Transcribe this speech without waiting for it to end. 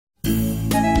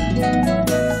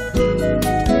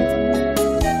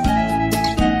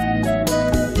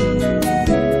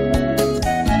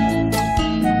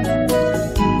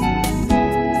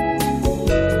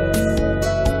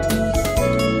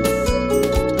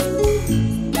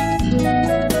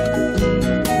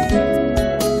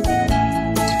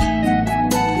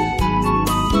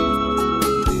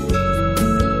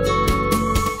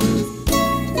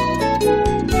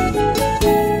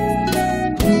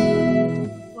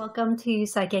welcome to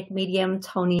Psychic Medium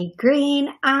Toni Green.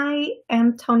 I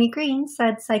am Toni Green,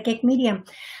 said Psychic Medium.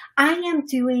 I am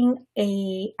doing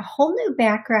a whole new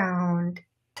background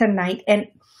tonight, and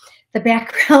the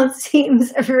background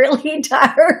seems really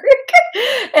dark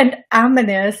and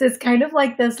ominous. It's kind of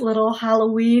like this little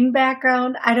Halloween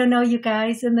background. I don't know, you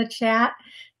guys in the chat,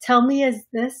 tell me, is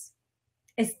this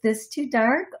too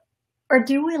dark? Or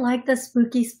do we like the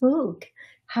spooky spook?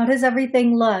 How does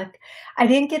everything look? I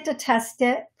didn't get to test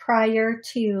it prior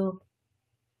to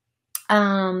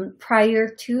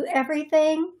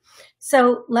everything.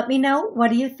 So let me know,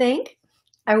 what do you think?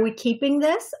 Are we keeping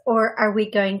this, or are we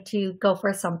going to go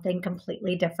for something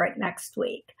completely different next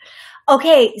week?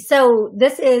 Okay, so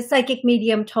this is Psychic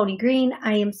Medium Toni Green.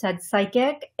 I am said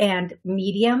psychic and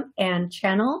medium and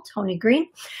channel Toni Green.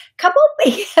 Couple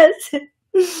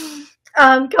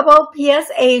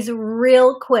PSAs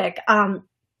real quick.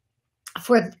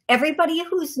 For everybody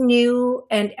who's new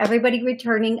and everybody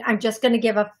returning, I'm just going to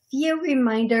give a few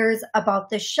reminders about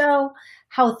the show,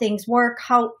 how things work,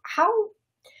 how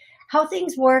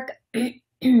things work and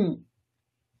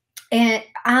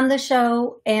on the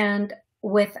show and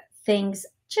with things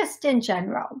just in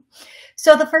general.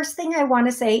 So the first thing I want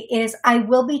to say is I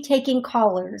will be taking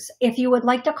callers. If you would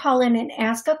like to call in and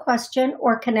ask a question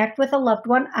or connect with a loved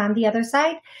one on the other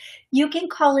side, you can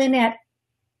call in at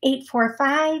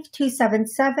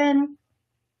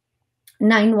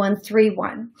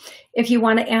 845-277-9131. If you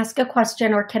want to ask a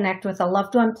question or connect with a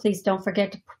loved one, please don't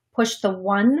forget to push the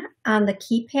 1 on the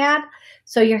keypad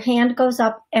so your hand goes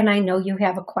up and I know you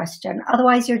have a question.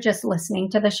 Otherwise, you're just listening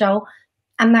to the show.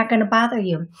 I'm not going to bother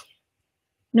you.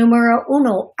 Numero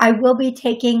uno, I will be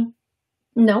taking,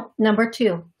 no, number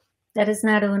 2. That is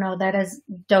not uno, that is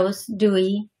dos,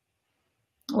 dui,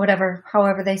 whatever,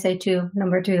 however they say 2,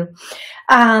 number 2.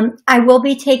 I will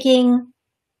be taking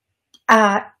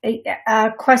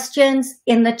questions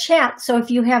in the chat. So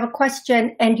if you have a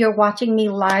question and you're watching me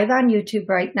live on YouTube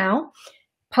right now,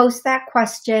 post that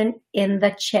question in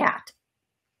the chat.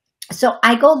 So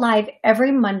I go live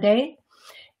every Monday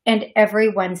and every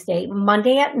Wednesday,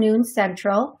 Monday at noon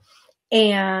Central,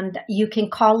 and you can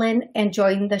call in and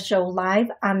join the show live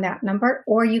on that number,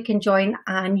 or you can join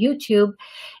on YouTube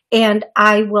and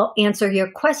I will answer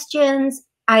your questions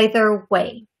either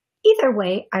way. Either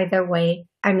way,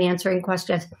 I'm answering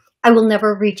questions. I will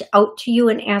never reach out to you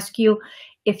and ask you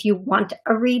if you want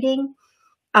a reading.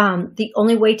 The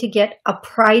only way to get a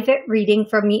private reading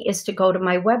from me is to go to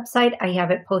my website. I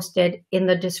have it posted in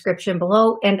the description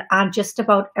below, and on just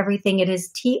about everything it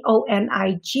is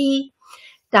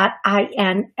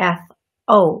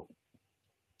tonig.info,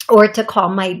 or to call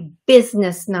my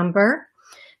business number.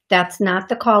 That's not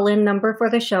the call-in number for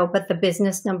the show, but the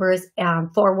business number is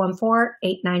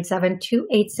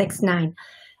 414-897-2869.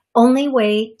 Only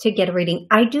way to get a reading.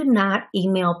 I do not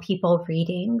email people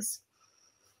readings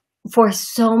for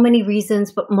so many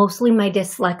reasons, but mostly my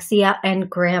dyslexia and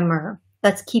grammar.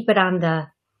 Let's keep it on the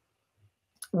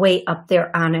way up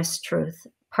there, honest truth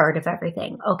part of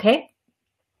everything, okay?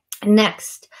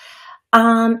 Next,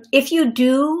 if you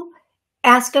do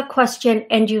ask a question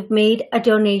and you've made a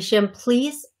donation,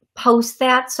 please post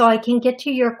that so I can get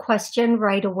to your question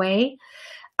right away.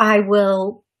 I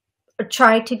will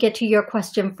try to get to your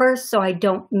question first so I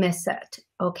don't miss it,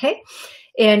 okay?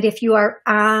 And if you are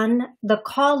on the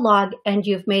call log and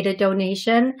you've made a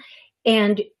donation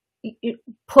and you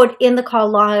put in the call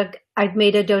log, I've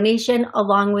made a donation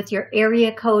along with your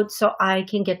area code so I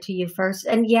can get to you first.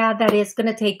 And yeah, that is going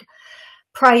to take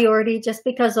priority just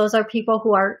because those are people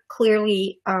who are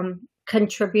clearly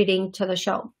contributing to the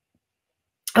show.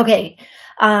 Okay,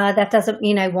 that doesn't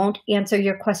mean I won't answer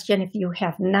your question if you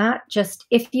have not. Just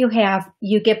if you have,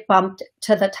 you get bumped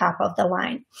to the top of the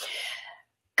line.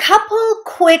 Couple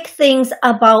quick things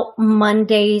about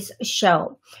Monday's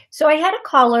show. So I had a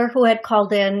caller who had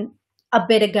called in a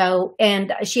bit ago,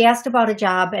 and she asked about a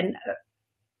job, and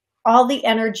all the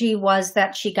energy was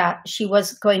that she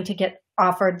was going to get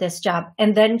offered this job.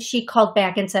 And then she called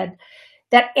back and said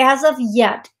that as of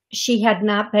yet, she had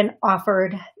not been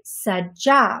offered said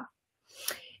job.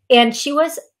 And she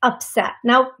was upset.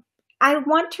 Now, I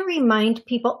want to remind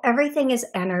people, everything is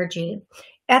energy.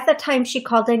 At the time she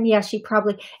called in, yes, she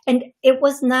probably, and it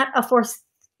was not a for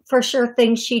sure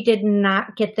thing. She did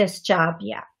not get this job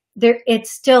yet.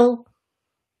 It's still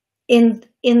in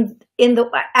the,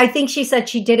 I think she said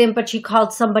she didn't, but she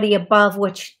called somebody above,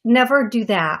 which never do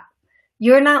that.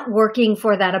 You're not working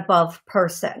for that above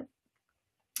person.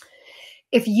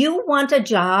 If you want a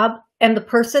job and the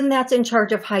person that's in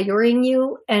charge of hiring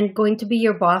you and going to be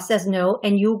your boss says no,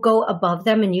 and you go above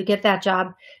them and you get that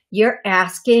job, you're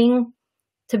asking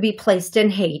to be placed in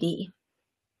Haiti.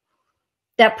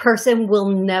 that person will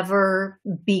never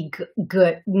be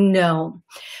good. No.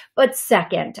 But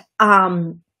second,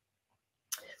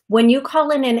 when you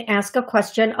call in and ask a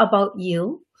question about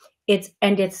you, it's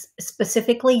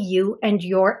specifically you and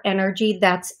your energy,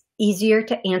 that's easier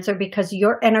to answer because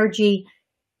your energy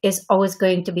is always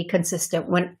going to be consistent.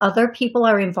 When other people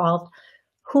are involved,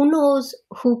 who knows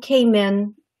who came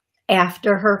in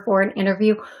after her for an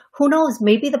interview? Who knows?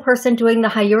 Maybe the person doing the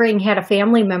hiring had a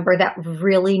family member that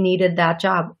really needed that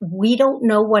job. We don't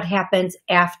know what happens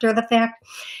after the fact.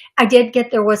 I did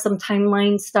get, there was some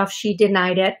timeline stuff. She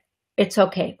denied it. It's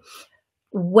okay.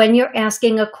 When you're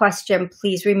asking a question,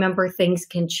 please remember things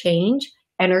can change,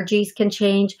 energies can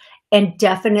change, and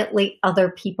definitely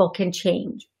other people can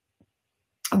change.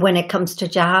 When it comes to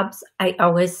jobs, I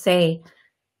always say,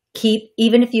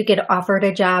 even if you get offered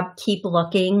a job, keep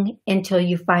looking until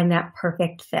you find that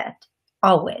perfect fit.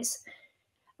 Always.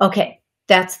 Okay,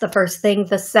 that's the first thing.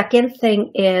 The second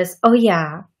thing is, oh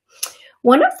yeah,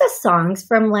 one of the songs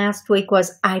from last week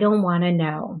was I Don't Want to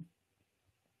Know.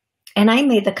 And I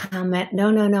made the comment,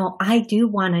 no, I do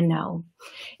want to know.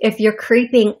 If you're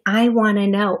creeping, I want to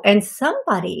know. And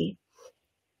somebody,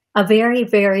 a very,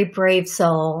 very brave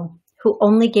soul who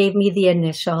only gave me the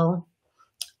initial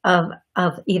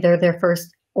of either their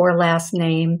first or last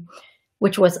name,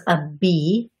 which was a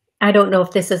B. I don't know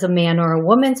if this is a man or a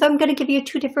woman, so I'm going to give you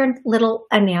two different little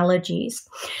analogies.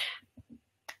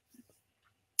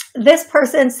 This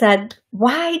person said,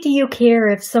 why do you care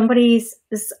if somebody's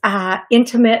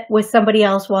intimate with somebody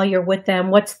else while you're with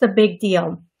them? What's the big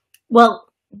deal? Well,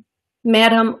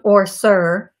 madam or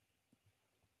sir,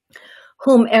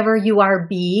 whomever you are,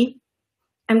 B,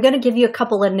 I'm going to give you a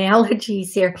couple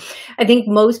analogies here. I think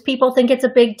most people think it's a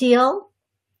big deal.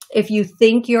 If you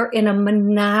think you're in a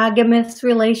monogamous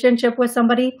relationship with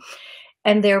somebody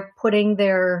and they're putting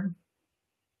they're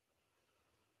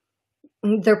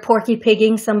porky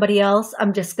pigging somebody else,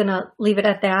 I'm just going to leave it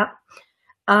at that.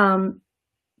 And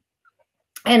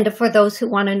for those who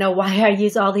want to know why I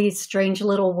use all these strange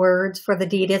little words for the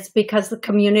deed, it's because the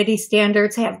community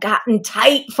standards have gotten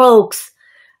tight, folks.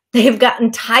 They've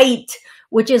gotten tight,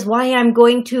 which is why I'm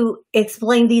going to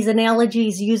explain these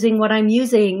analogies using what I'm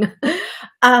using.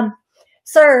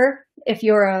 Sir, if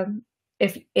you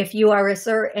are a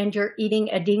sir and you're eating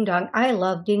a ding dong, I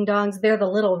love ding dongs. They're the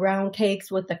little round cakes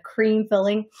with the cream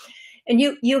filling. And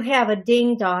you have a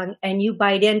ding dong and you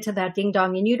bite into that ding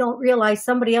dong and you don't realize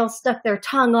somebody else stuck their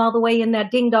tongue all the way in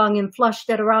that ding dong and flushed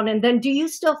it around. And then do you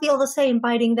still feel the same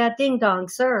biting that ding dong,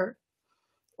 sir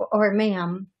or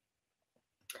ma'am?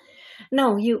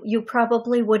 No, you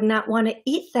probably would not want to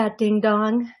eat that ding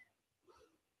dong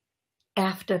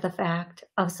after the fact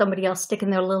of somebody else sticking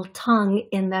their little tongue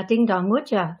in that ding dong,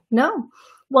 would you? No.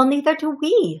 Well, neither do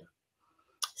we.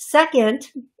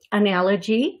 Second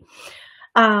analogy,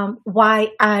 why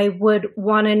I would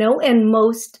want to know, and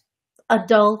most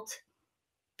adult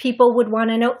people would want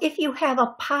to know, if you have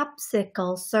a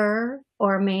popsicle, sir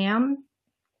or ma'am,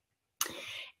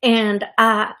 and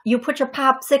you put your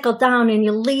popsicle down and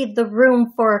you leave the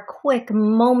room for a quick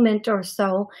moment or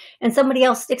so, and somebody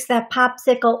else sticks that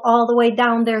popsicle all the way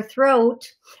down their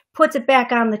throat, puts it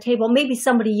back on the table, maybe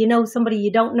somebody you know, somebody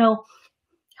you don't know,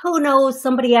 who knows,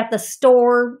 somebody at the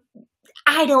store,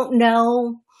 I don't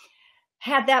know,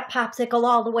 had that popsicle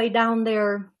all the way down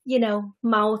their,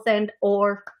 mouth and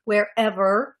or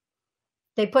wherever.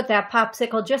 They put that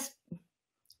popsicle just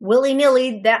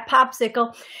willy-nilly, that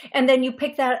popsicle, and then you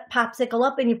pick that popsicle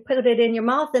up and you put it in your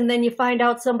mouth, and then you find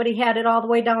out somebody had it all the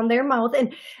way down their mouth,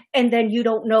 and then you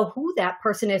don't know who that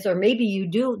person is, or maybe you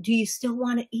do. Do you still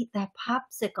want to eat that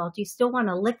popsicle? Do you still want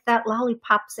to lick that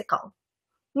lollipopsicle?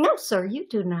 No, sir, you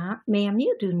do not. Ma'am,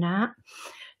 you do not.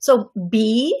 So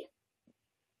B,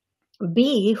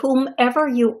 whomever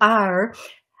you are,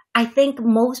 I think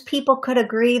most people could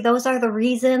agree those are the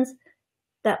reasons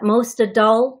that most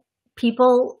adult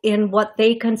people in what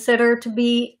they consider to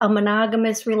be a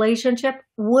monogamous relationship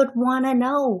would want to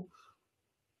know.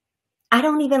 I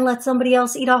don't even let somebody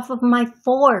else eat off of my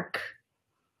fork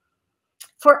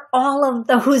for all of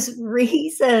those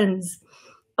reasons.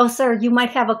 Oh, sir, you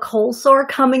might have a cold sore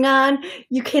coming on.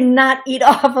 You cannot eat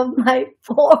off of my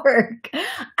fork.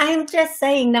 I'm just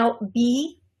saying. Now,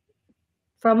 B,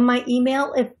 from my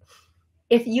email,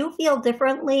 if you feel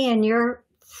differently and you're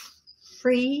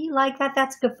free like that,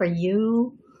 that's good for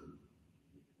you.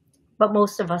 But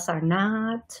most of us are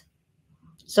not.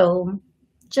 So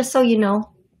just so you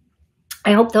know,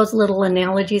 I hope those little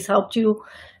analogies helped you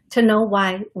to know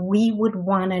why we would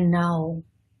want to know.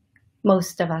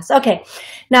 most of us. Okay,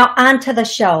 now on to the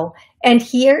show. And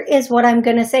here is what I'm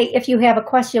going to say. If you have a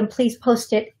question, please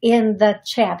post it in the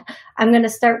chat. I'm going to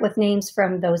start with names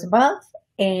from those above,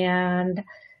 and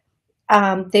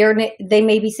they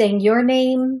may be saying your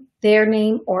name, their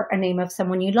name, or a name of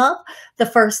someone you love. The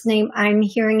first name I'm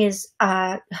hearing is,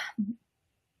 I'm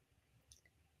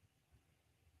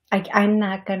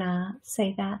not going to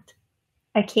say that.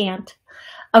 I can't.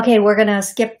 Okay, we're going to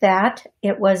skip that.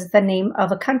 It was the name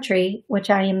of a country, which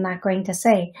I am not going to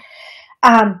say.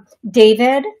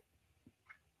 David,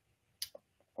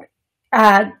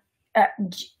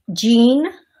 Jean,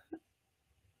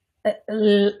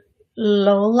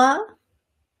 Lola.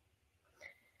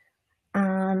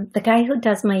 The guy who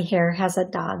does my hair has a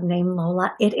dog named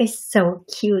Lola. It is so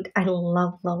cute. I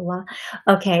love Lola.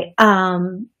 Okay.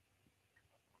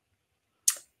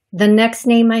 The next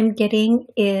name I'm getting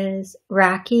is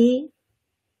Rocky,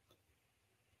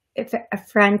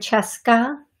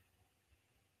 Francesca,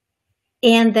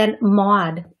 and then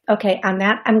Maud. Okay, on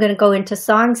that, I'm going to go into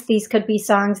songs. These could be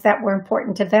songs that were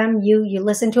important to them. You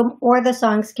listen to them, or the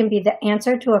songs can be the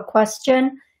answer to a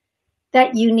question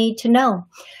that you need to know.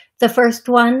 The first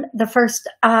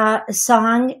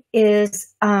song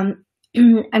is, I'm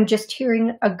just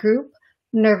hearing a group,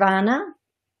 Nirvana.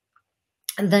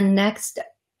 The next,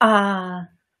 I'm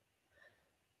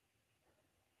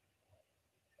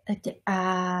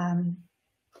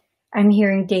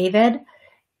hearing David,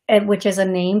 which is a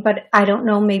name, but I don't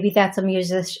know. Maybe that's a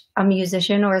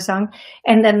musician or a song.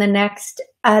 And then the next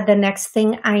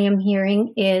thing I am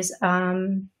hearing is,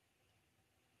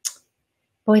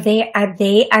 boy, they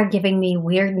are giving me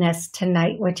weirdness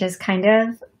tonight, which is kind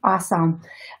of awesome.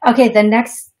 Okay, the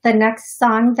next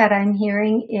song that I'm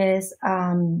hearing is,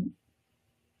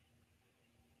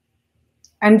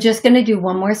 I'm just going to do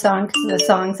one more song because the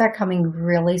songs are coming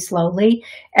really slowly,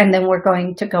 and then we're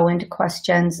going to go into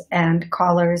questions and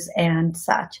callers and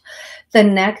such. The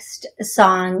next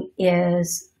song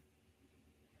is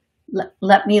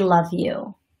Let Me Love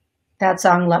You. That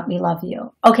song, Let Me Love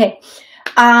You. Okay.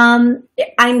 I'm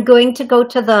going to go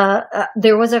to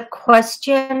there was a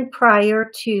question prior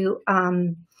to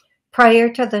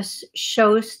the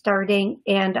show starting,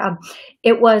 and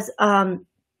it was,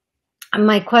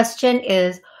 my question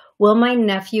is, will my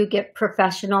nephew get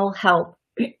professional help?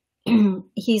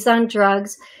 He's on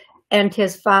drugs and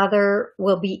his father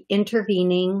will be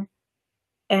intervening,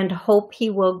 and hope he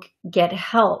will get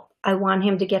help. I want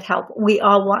him to get help. We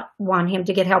all want him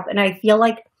to get help. And I feel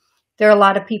like there are a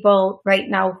lot of people right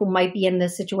now who might be in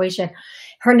this situation.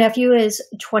 Her nephew is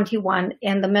 21,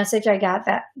 and the message I got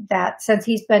that since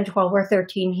he's been 12 or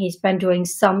 13, he's been doing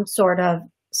some sort of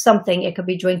something. It could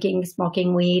be drinking,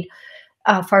 smoking weed,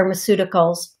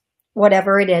 pharmaceuticals,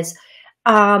 whatever it is.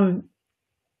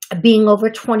 Being over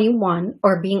 21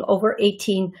 or being over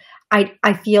 18,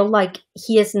 I feel like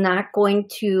he is not going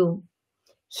to,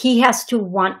 he has to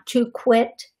want to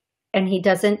quit, and he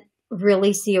doesn't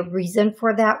really see a reason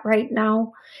for that right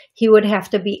now. He would have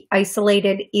to be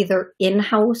isolated either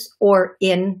in-house or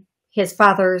in his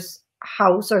father's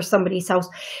house or somebody's house.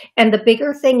 And the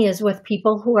bigger thing is with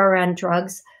people who are on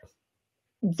drugs,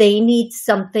 they need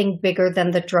something bigger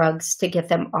than the drugs to get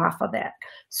them off of it.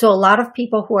 So a lot of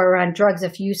people who are on drugs,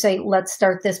 if you say, let's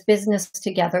start this business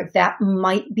together, that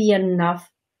might be enough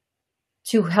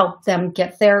to help them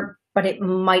get there, but it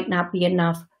might not be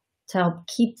enough to help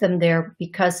keep them there,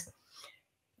 because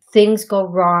things go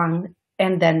wrong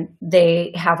and then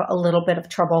they have a little bit of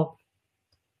trouble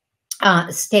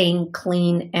staying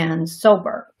clean and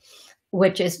sober,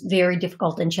 which is very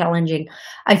difficult and challenging.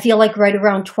 I feel like right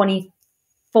around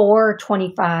 24,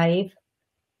 25,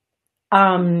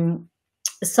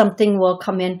 something will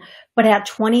come in, but at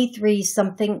 23,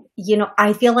 something,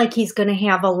 I feel like he's going to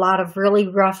have a lot of really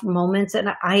rough moments, and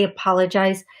I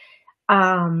apologize.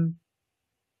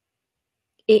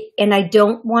 And I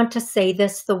don't want to say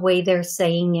this the way they're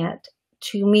saying it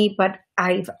to me, but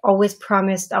I've always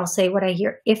promised I'll say what I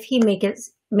hear. If he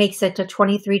makes it to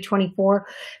 23, 24,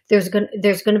 there's going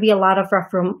to be a lot of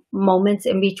rough moments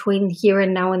in between here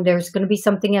and now, and there's going to be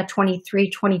something at 23,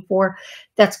 24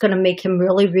 that's going to make him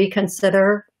really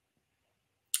reconsider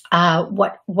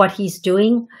what he's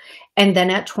doing. And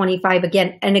then at 25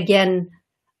 again, and again,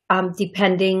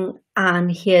 depending on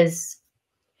his,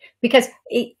 because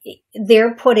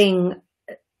they're putting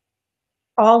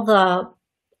all the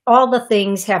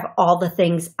things have all the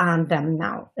things on them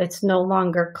now. It's no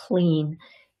longer clean.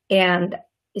 And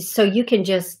so you can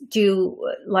just do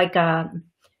like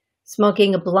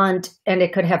smoking a blunt and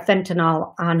it could have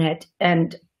fentanyl on it,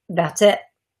 and that's it.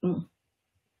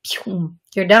 Phew,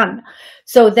 you're done.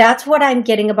 So that's what I'm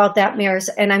getting about that, Maris.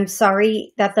 And I'm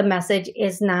sorry that the message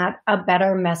is not a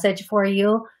better message for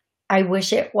you. I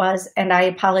wish it was, and I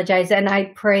apologize, and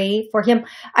I pray for him.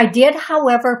 I did,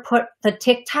 however, put the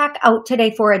TikTok out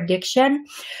today for addiction.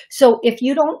 So if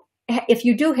you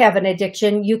do have an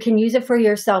addiction, you can use it for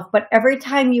yourself. But every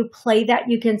time you play that,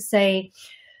 you can say,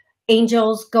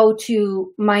 angels go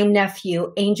to my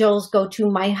nephew, angels go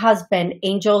to my husband,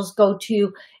 angels go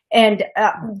to, and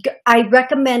I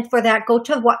recommend for that, go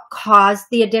to what caused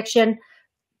the addiction,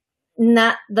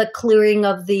 not the clearing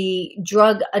of the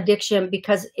drug addiction,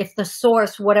 because if the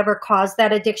source, whatever caused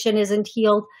that addiction, isn't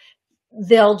healed,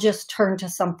 they'll just turn to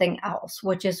something else,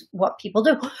 which is what people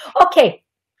do. Okay.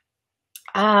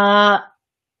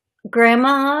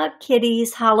 Grandma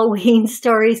Kitty's Halloween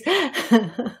stories.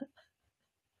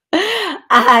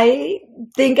 I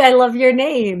think I love your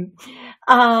name.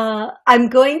 I'm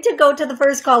going to go to the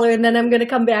first caller, and then I'm going to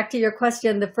come back to your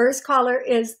question. The first caller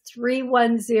is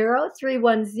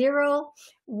 310-310.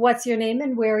 What's your name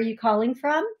and where are you calling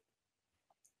from?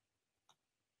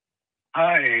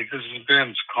 Hi, this is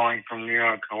Vince calling from New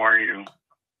York. How are you?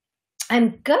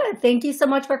 I'm good. Thank you so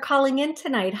much for calling in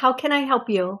tonight. How can I help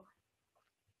you?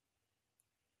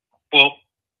 Well,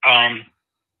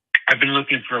 I've been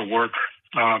looking for work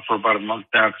for about a month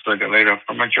now because I got laid off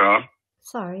from my job.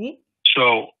 Sorry.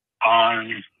 So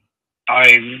I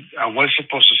was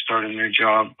supposed to start a new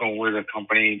job with a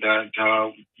company that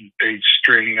they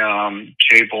string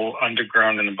cable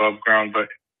underground and above ground, but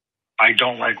I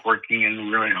don't like working in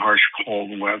really harsh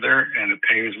cold weather, and the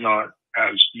pay is not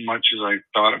as much as I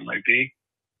thought it might be.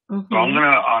 Mm-hmm. So I'm going to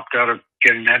opt out of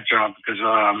getting that job because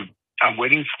I'm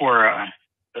waiting for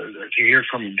to hear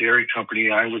from a dairy company.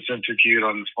 I was interviewed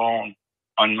on the phone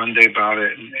on Monday about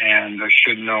it, and I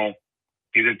should know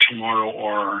either tomorrow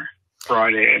or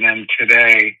Friday. And then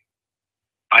today,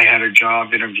 I had a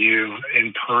job interview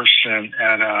in person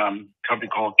at a company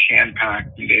called Can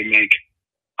Pack. They make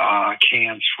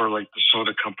cans for like the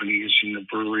soda companies and the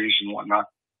breweries and whatnot.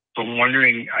 So I'm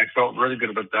wondering, I felt really good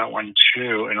about that one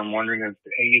too, and I'm wondering if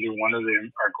either one of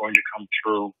them are going to come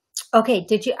through. Okay,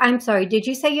 I'm sorry, did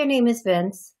you say your name is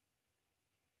Vince?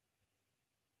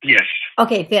 Yes.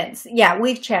 Okay, Vince. Yeah,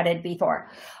 we've chatted before.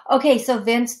 Okay, so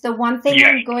Vince, the one thing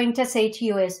I'm going to say to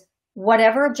you is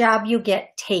whatever job you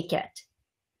get, take it.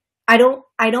 I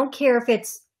don't care if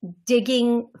it's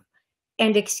digging,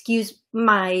 and excuse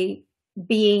my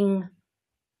being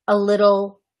a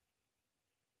little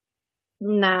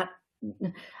not,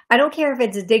 I don't care if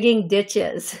it's digging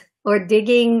ditches or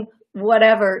digging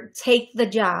whatever, take the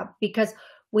job, because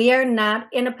we are not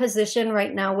in a position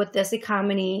right now with this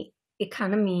economy.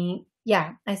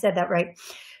 Yeah, I said that right.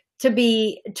 To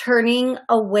be turning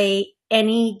away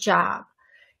any job.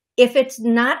 If it's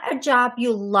not a job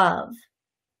you love,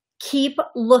 keep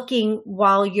looking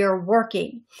while you're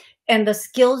working. And the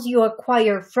skills you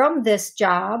acquire from this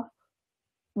job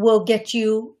will get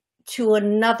you to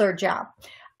another job.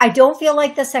 I don't feel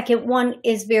like the second one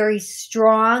is very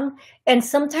strong. And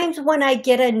sometimes when I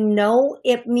get a no,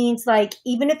 it means like,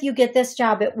 even if you get this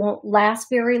job, it won't last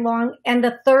very long. And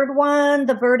the third one,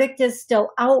 the verdict is still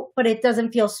out, but it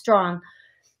doesn't feel strong.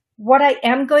 What I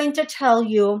am going to tell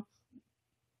you,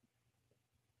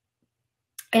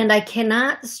 and I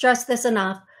cannot stress this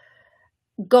enough,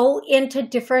 go into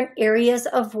different areas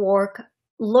of work,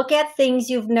 look at things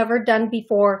you've never done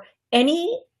before.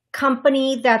 Any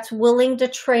company that's willing to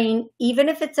train, even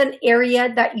if it's an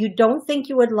area that you don't think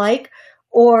you would like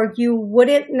or you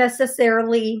wouldn't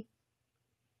necessarily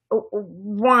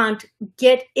want,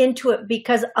 get into it,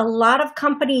 because a lot of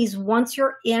companies, once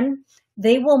you're in,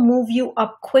 they will move you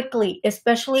up quickly,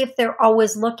 especially if they're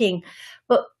always looking.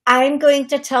 But I'm going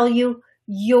to tell you,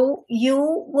 you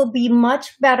will be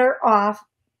much better off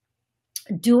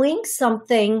doing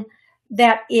something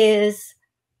that is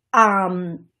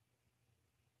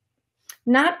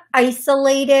not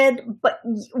isolated, but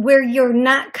where you're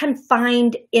not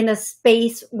confined in a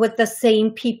space with the same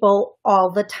people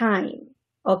all the time.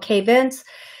 Okay, Vince?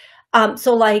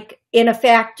 So like in a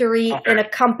factory, in a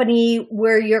company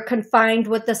where you're confined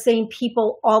with the same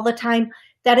people all the time,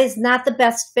 that is not the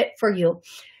best fit for you.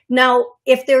 Now,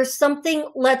 if there's something,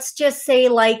 let's just say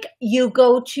like you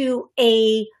go to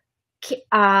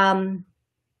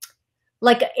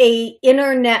like a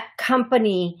internet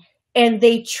company and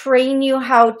they train you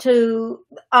how to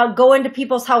go into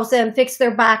people's house and fix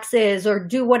their boxes or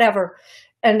do whatever,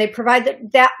 and they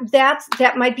provide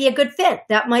that might be a good fit.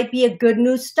 That might be a good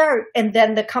new start, and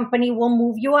then the company will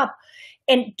move you up.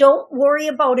 And don't worry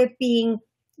about it being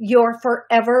your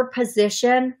forever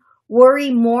position. Worry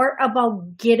more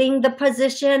about getting the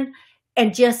position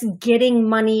and just getting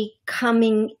money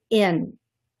coming in.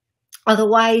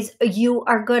 Otherwise, you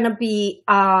are going to be,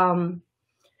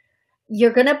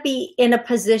 you're going to be in a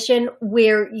position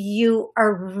where you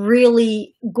are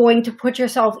really going to put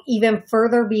yourself even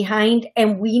further behind.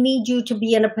 And we need you to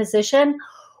be in a position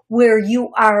where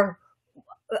you are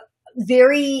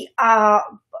very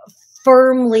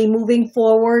firmly moving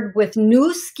forward with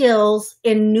new skills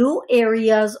in new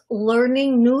areas,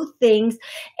 learning new things,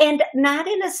 and not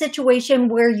in a situation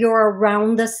where you're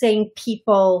around the same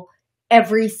people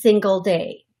every single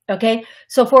day. Okay.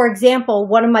 So for example,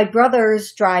 one of my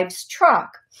brothers drives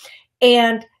truck,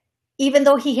 and even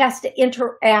though he has to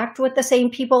interact with the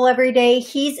same people every day,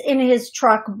 he's in his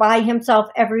truck by himself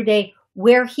every day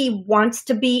where he wants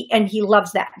to be, and he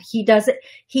loves that. He does it.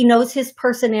 He knows his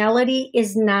personality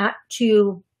is not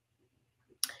to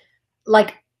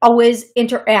like always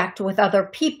interact with other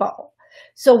people.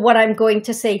 So what I'm going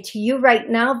to say to you right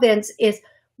now, Vince, is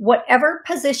whatever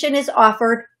position is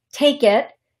offered, take it,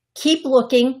 keep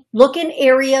looking, look in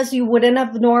areas you wouldn't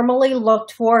have normally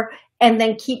looked for, and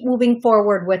then keep moving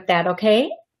forward with that. Okay.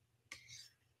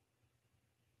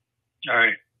 All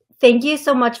right. Thank you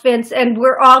so much, Vince. And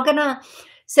we're all going to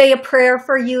say a prayer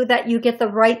for you that you get the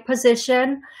right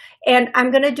position. And I'm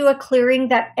going to do a clearing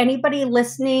that anybody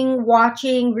listening,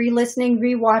 watching, re-listening,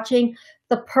 re-watching,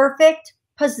 the perfect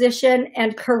position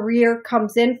and career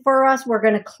comes in for us. We're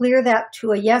going to clear that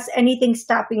to a yes. Anything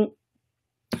stopping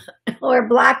or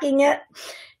blocking it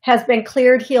has been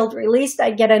cleared, healed, released. I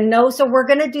get a no. So we're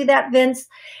going to do that, Vince.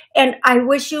 And I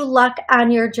wish you luck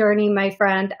on your journey, my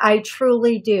friend. I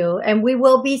truly do. And we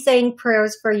will be saying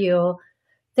prayers for you.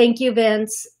 Thank you,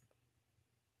 Vince.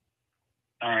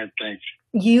 All right. Thanks.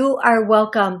 You are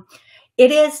welcome.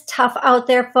 It is tough out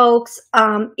there, folks.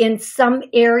 In some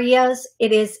areas,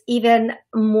 it is even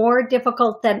more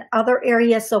difficult than other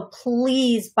areas. So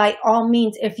please, by all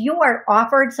means, if you are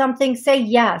offered something, say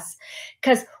yes.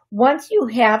 Because once you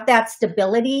have that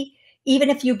stability,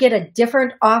 even if you get a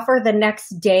different offer the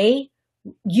next day,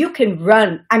 you can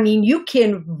run. I mean, you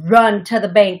can run to the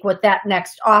bank with that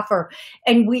next offer.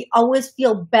 And we always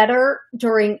feel better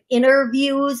during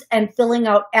interviews and filling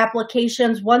out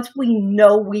applications once we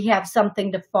know we have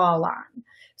something to fall on.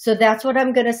 So that's what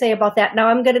I'm going to say about that. Now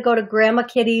I'm going to go to Grandma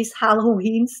Kitty's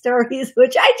Halloween stories,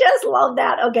 which I just love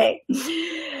that. Okay.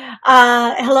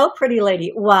 Hello, pretty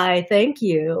lady. Why, thank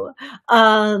you.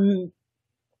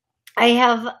 I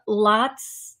have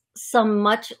some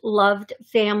much loved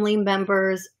family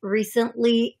members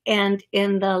recently and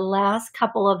in the last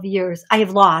couple of years.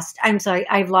 I'm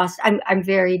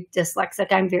very dyslexic.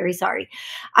 I'm very sorry.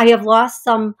 I have lost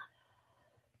some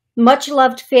much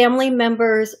loved family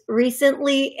members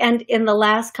recently and in the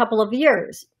last couple of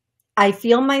years. I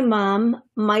feel my mom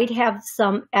might have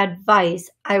some advice.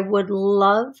 I would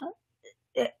love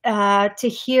to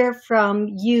hear from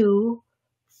you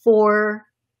for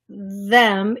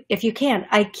them if you can.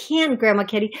 I can, Grandma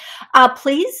Kitty.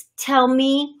 Please tell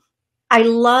me. I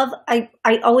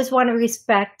always want to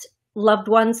respect loved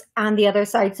ones on the other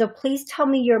side. So please tell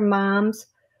me your mom's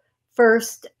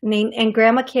first name. And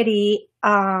Grandma Kitty,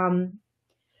 the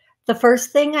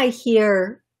first thing I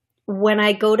hear when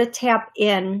I go to tap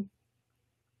in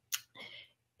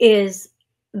is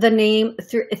the name.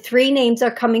 Three names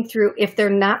are coming through. If they're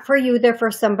not for you, they're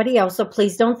for somebody else. So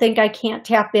please don't think I can't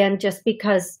tap in just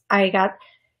because I got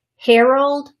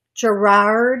Harold,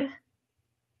 Gerard.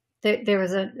 There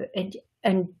was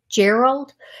and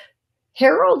Gerald.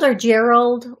 Harold or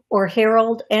Gerald, or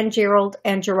Harold and Gerald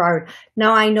and Gerard.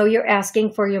 Now I know you're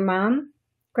asking for your mom,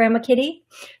 Grandma Kitty,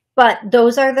 but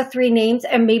those are the three names,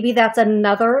 and maybe that's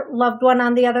another loved one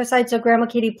on the other side. So Grandma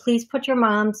Kitty, please put your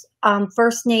mom's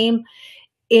first name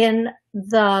in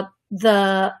the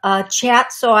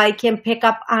chat so I can pick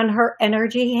up on her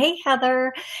energy. Hey,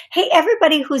 Heather. Hey,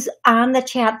 everybody who's on the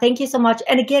chat. Thank you so much.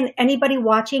 And again, anybody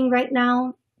watching right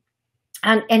now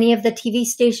on any of the TV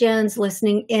stations,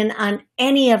 listening in on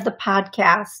any of the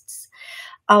podcasts,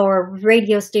 our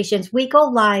radio stations, we go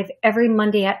live every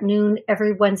Monday at noon,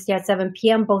 every Wednesday at 7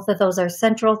 p.m. Both of those are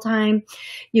Central Time.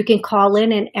 You can call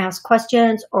in and ask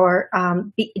questions, or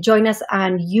join us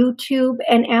on YouTube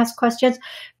and ask questions.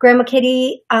 Grandma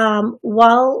Kitty,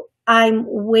 while I'm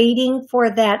waiting for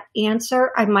that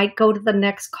answer, I might go to the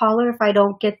next caller if I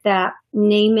don't get that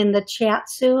name in the chat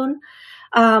soon.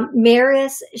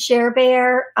 Maris,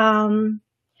 Cherbear,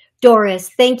 Doris,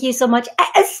 thank you so much.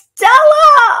 Estella,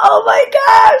 oh my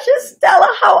gosh, Estella,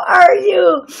 how are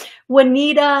you?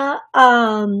 Juanita,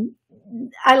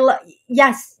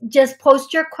 yes, just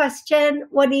post your question,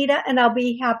 Juanita, and I'll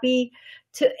be happy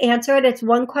to answer it. It's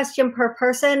one question per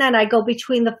person, and I go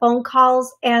between the phone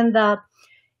calls and the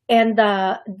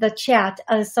the chat.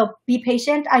 So be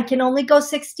patient. I can only go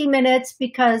 60 minutes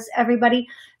because everybody,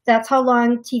 that's how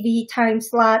long TV time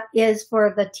slot is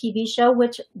for the TV show,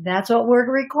 which that's what we're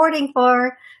recording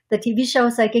for. The TV show,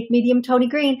 Psychic Medium Toni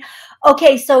Green.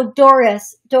 Okay, so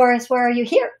Doris, where are you?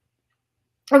 Here.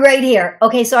 Right here.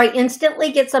 Okay, so I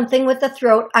instantly get something with the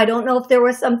throat. I don't know if there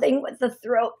was something with the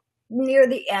throat near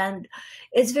the end.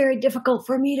 It's very difficult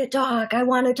for me to talk. I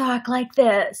want to talk like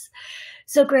this.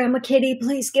 So Grandma Kitty,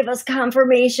 please give us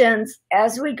confirmations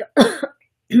as we go,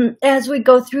 as we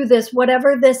go through this.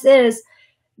 Whatever this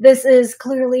is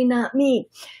clearly not me.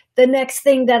 The next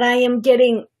thing that I am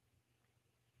getting,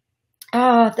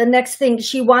 the next thing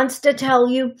she wants to tell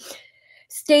you,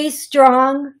 stay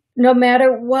strong. No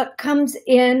matter what comes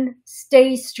in,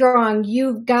 stay strong.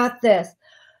 You've got this.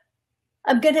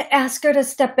 I'm going to ask her to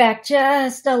step back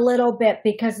just a little bit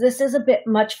because this is a bit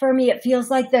much for me. It feels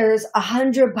like there's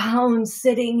 100 pounds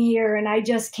sitting here and I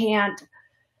just can't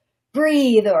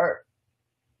breathe, or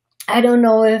I don't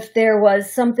know if there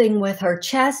was something with her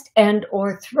chest and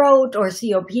or throat or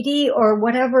COPD or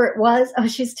whatever it was. Oh,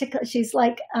 she's tickled. She's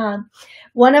like,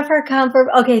 one of her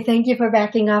okay, thank you for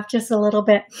backing off just a little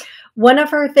bit. One of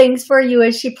her things for you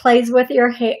is she plays with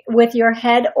your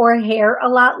head or hair a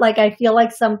lot. Like I feel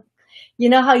like you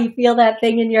know how you feel that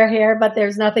thing in your hair, but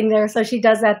there's nothing there. So she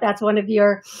does that. That's one of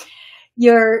your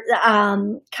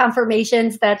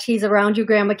confirmations that she's around you,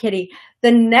 Grandma Kitty.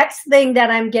 The next thing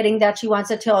that I'm getting that she wants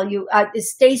to tell you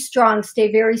is stay strong,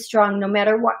 stay very strong. No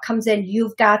matter what comes in,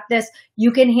 you've got this.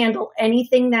 You can handle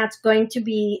anything that's going to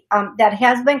be, that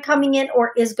has been coming in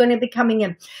or is going to be coming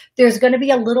in. There's going to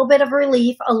be a little bit of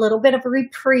relief, a little bit of a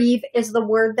reprieve is the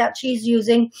word that she's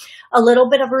using. A little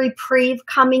bit of a reprieve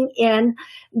coming in.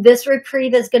 This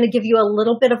reprieve is going to give you a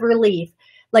little bit of relief.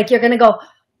 Like you're going to go,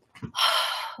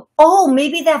 oh,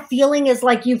 maybe that feeling is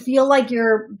like you feel like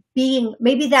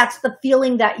maybe that's the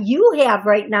feeling that you have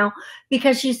right now,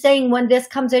 because she's saying when this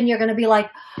comes in, you're going to be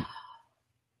like,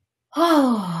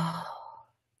 oh,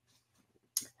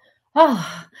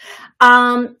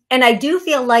 and I do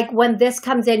feel like when this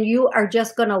comes in, you are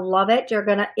just going to love it.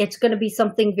 It's going to be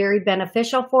something very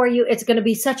beneficial for you. It's going to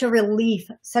be such a relief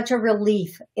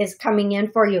is coming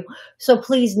in for you. So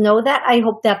please know that. I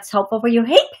hope that's helpful for you.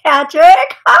 Hey,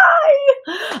 Patrick.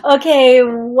 Hi. Okay.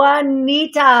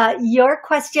 Juanita, your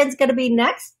question's going to be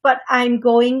next, but I'm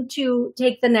going to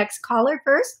take the next caller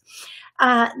first.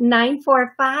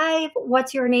 945.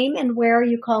 What's your name and where are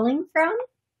you calling from?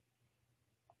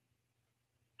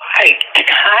 Hi,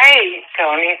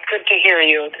 Toni. It's good to hear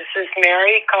you. This is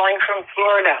Mary calling from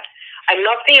Florida. I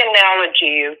love the analogy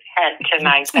you had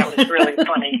tonight. That was really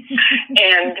funny.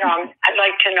 And I'd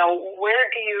like to know, where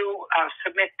do you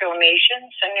submit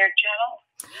donations on your channel?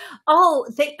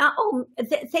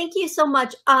 Thank you so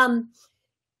much.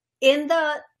 In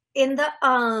the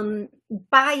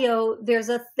bio, there's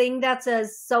a thing that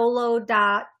says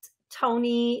solo.toni,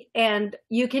 and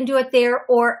you can do it there,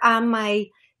 or on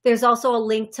there's also a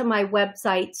link to my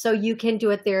website, so you can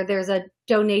do it there. There's a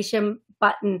donation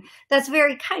button. That's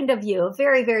very kind of you.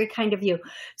 Very, very kind of you.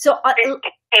 So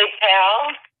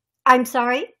PayPal? I'm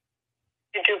sorry?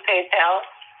 You do PayPal?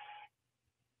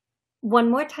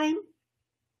 One more time?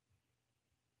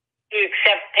 Do you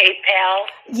accept PayPal?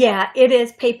 Yeah, it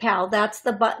is PayPal. That's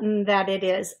the button that it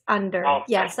is under. Okay.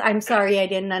 Yes, I'm sorry I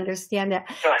didn't understand that.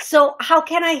 Sure. So how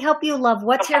can I help you, love?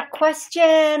 What's your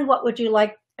question? What would you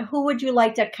like? Who would you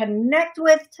like to connect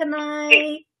with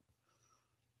tonight?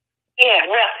 Yeah,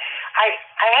 well, I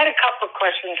had a couple of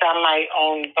questions on my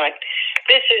own, but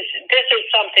this is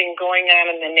something going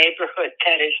on in the neighborhood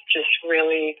that is just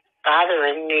really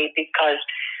bothering me, because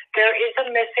there is a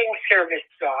missing service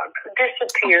dog who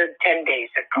disappeared 10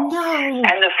 days ago. No.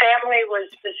 And the family was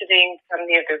visiting from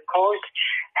the other coast,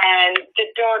 and the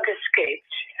dog escaped.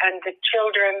 And the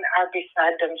children are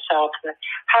beside themselves.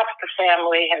 Half the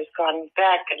family has gone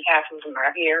back, and half of them are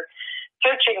here,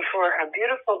 searching for a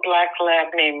beautiful black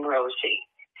lab named Rosie.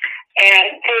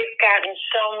 And they've gotten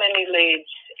so many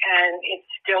leads, and it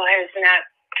still has not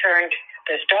turned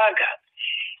this dog up.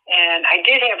 And I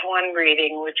did have one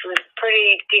reading, which was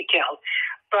pretty detailed,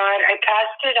 but I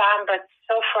passed it on, but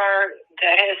so far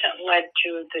that hasn't led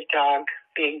to the dog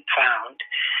being found.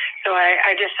 So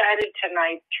I decided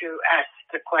tonight to ask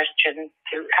the question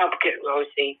to help get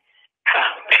Rosie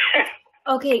found.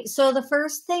 Okay, so the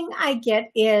first thing I get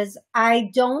is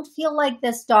I don't feel like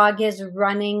this dog is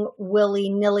running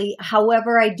willy-nilly.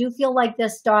 However, I do feel like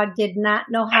this dog did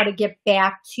not know how to get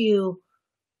back to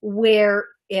where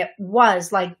it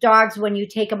was. Like dogs, when you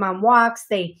take them on walks,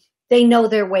 they know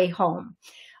their way home.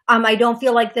 I don't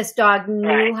feel like this dog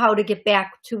knew how to get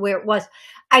back to where it was.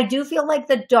 I do feel like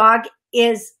the dog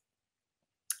is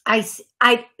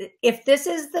if this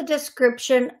is the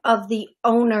description of the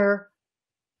owner,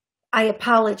 I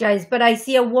apologize, but I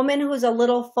see a woman who's a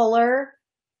little fuller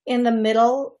in the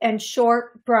middle and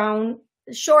short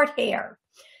hair,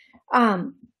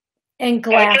 and I just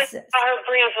glasses. saw her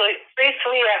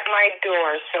briefly at my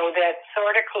door, so that's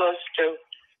sort of close to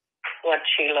what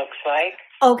she looks like.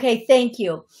 Okay, thank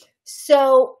you.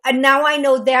 So now I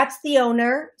know that's the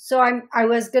owner. So I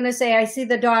was going to say I see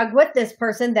the dog with this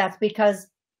person. That's because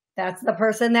that's the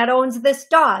person that owns this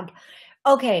dog.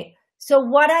 Okay, so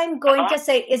what I'm going to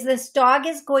say is this dog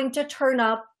is going to turn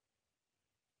up,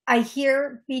 I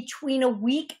hear, between a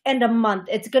week and a month.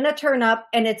 It's going to turn up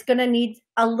and it's going to need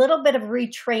a little bit of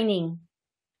retraining.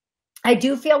 I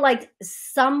do feel like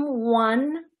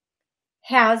someone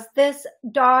has this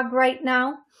dog right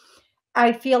now.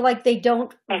 I feel like they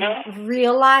don't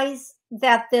realize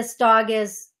that this dog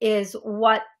is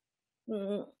what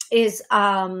is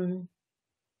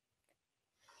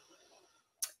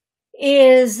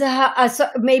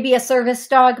maybe a service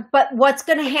dog. But what's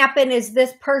going to happen is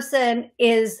this person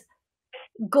is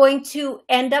going to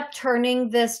end up turning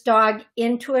this dog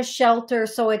into a shelter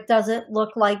so it doesn't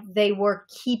look like they were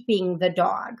keeping the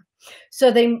dog.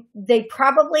 So they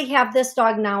probably have this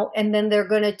dog now, and then they're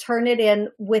going to turn it in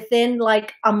within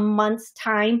like a month's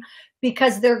time,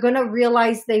 because they're going to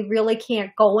realize they really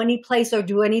can't go anyplace or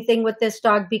do anything with this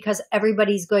dog because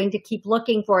everybody's going to keep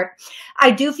looking for it. I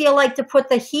do feel like to put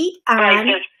the heat on. Right,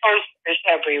 there's posters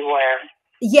everywhere.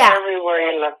 Yeah.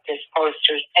 Everywhere you look, there's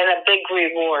posters, and a big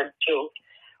reward too,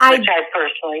 which I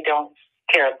personally don't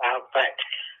care about, but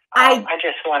I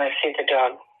just want to see the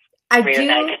dog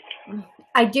reunited.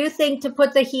 I do think to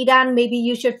put the heat on, maybe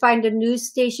you should find a news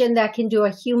station that can do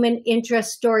a human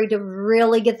interest story to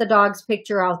really get the dog's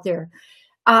picture out there.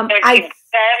 That's exactly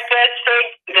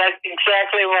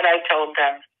what I told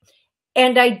them.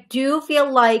 And I do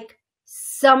feel like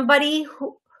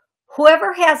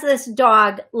whoever has this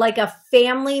dog, like a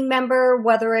family member,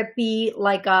 whether it be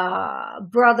like a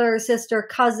brother, sister,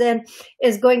 cousin,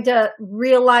 is going to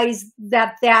realize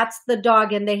that that's the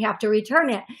dog and they have to return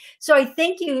it. So I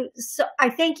thank you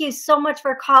so much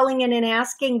for calling in and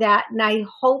asking that. And I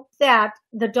hope that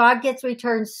the dog gets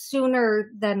returned sooner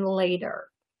than later.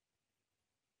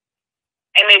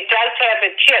 And it does have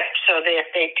a chip, so that if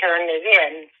they turn it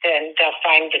in, then they'll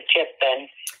find the chip and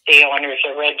the owners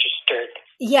are registered.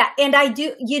 Yeah, and I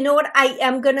do, you know what, I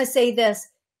am going to say this.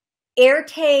 Air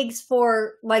tags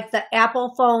for like the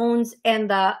Apple phones and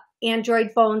the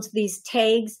Android phones, these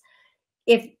tags,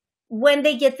 when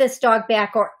they get this dog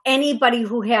back, or anybody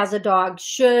who has a dog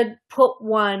should put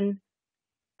one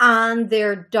on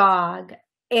their dog,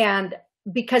 and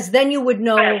because then you would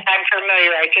know. Yes, I'm familiar.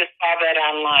 I just saw that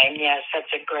online. Yes, that's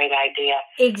a great idea.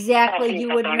 Exactly, you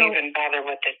would know. Don't even bother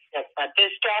with it. But this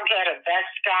dog had a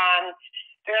vest on,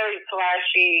 very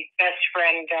flashy, best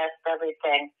friend vest,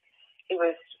 everything.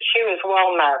 She was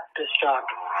well marked, this dog.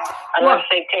 Unless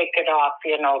they take it off,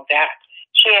 that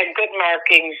she had good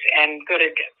markings and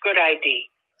good ID.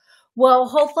 Well,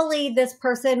 hopefully this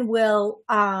person will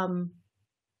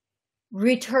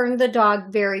return the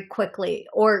dog very quickly,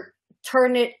 or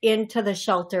turn it into the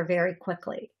shelter very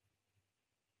quickly.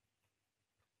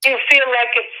 Do you feel like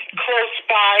it's close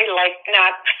by, like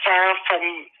not far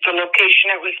from the location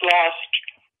it was lost?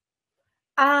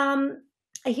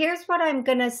 Here's what I'm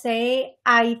going to say.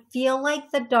 I feel like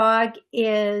the dog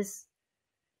is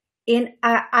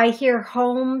I hear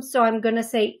home, so I'm going to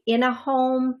say in a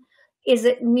home. Is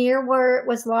it near where it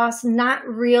was lost? Not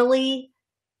really.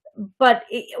 But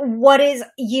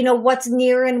what's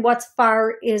near and what's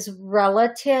far is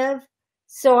relative.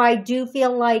 So I do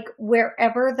feel like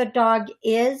wherever the dog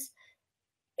is,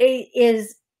 I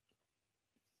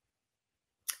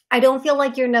don't feel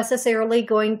like you're necessarily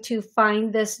going to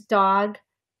find this dog.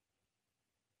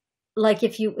 Like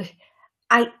the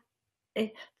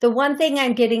one thing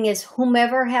I'm getting is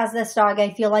whomever has this dog, I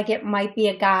feel like it might be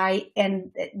a guy,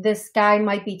 and this guy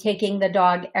might be taking the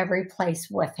dog every place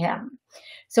with him.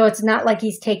 So it's not like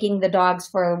he's taking the dogs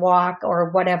for a walk or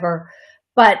whatever.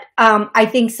 But I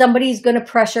think somebody's going to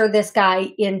pressure this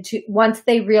guy into, once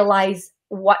they realize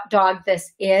what dog this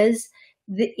is,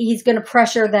 he's going to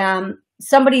pressure them.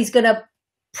 Somebody's going to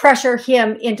pressure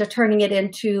him into turning it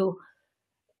into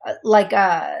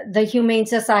the Humane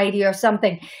Society or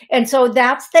something. And so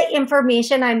that's the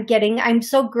information I'm getting. I'm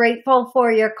so grateful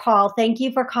for your call. Thank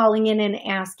you for calling in and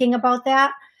asking about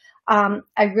that.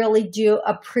 I really do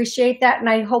appreciate that. And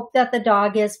I hope that the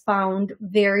dog is found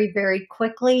very, very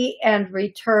quickly and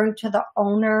returned to the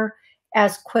owner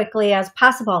as quickly as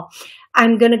possible.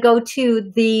 I'm going to go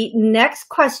to the next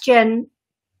question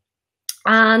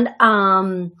on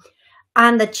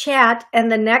on the chat. And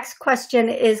the next question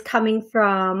is coming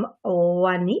from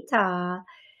Juanita.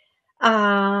 Hey,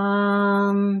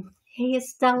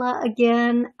 Estella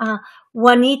again.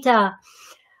 Juanita,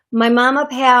 my mama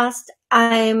passed.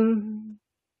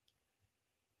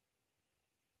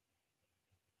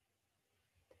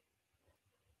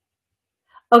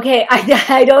 Okay,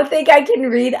 I don't think I can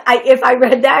read. If I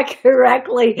read that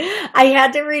correctly, I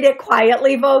had to read it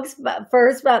quietly, folks. But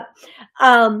first,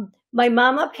 my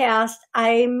mama passed.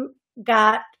 I'm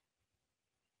got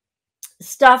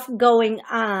stuff going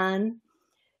on.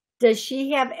 Does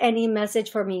she have any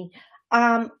message for me?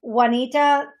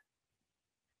 Juanita,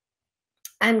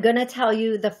 I'm gonna tell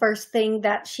you the first thing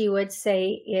that she would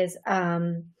say is,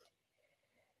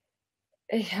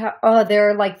 oh, there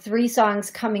are like 3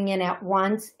 songs coming in at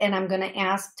once, and I'm going to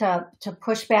ask to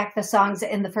push back the songs.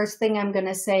 And the first thing I'm going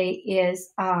to say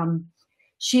is,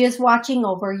 she is watching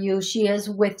over you. She is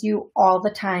with you all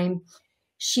the time.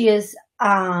 She is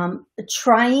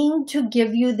trying to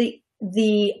give you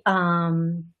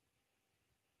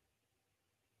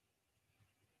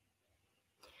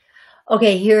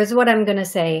okay, here's what I'm going to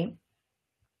say.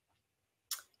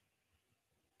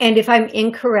 And if I'm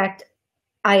incorrect,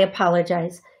 I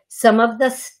apologize. Some of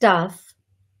the stuff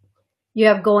you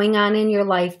have going on in your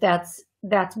life, that's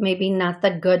maybe not the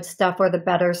good stuff or the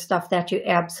better stuff that you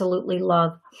absolutely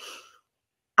love.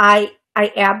 I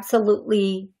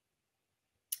absolutely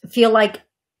feel like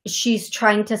she's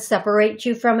trying to separate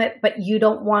you from it, but you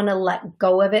don't want to let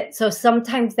go of it. So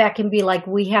sometimes that can be like,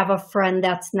 we have a friend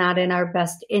that's not in our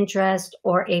best interest,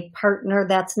 or a partner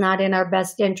that's not in our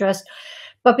best interest.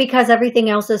 But because everything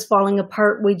else is falling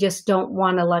apart, we just don't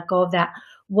want to let go of that.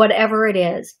 Whatever it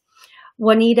is.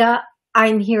 Juanita,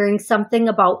 I'm hearing something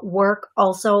about work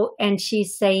also, and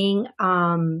she's saying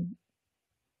I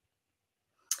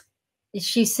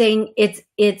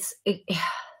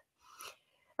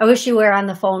wish you were on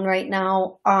the phone right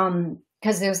now,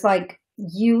 because there's like,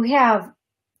 you have,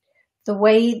 the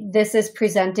way this is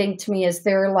presenting to me is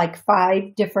there are like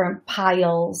 5 different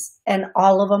piles, and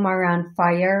all of them are on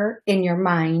fire in your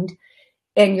mind,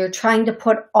 and you're trying to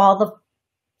put all the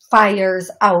fires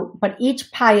out, but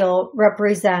each pile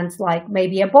represents like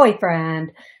maybe a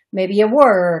boyfriend, maybe a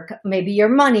work, maybe your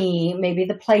money, maybe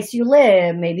the place you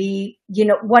live, maybe,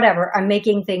 whatever. I'm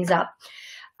making things up.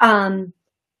 And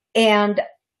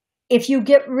if you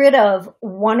get rid of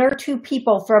 1 or 2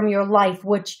 people from your life,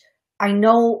 which I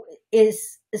know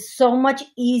is so much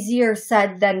easier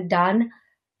said than done,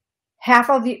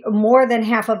 more than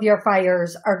half of your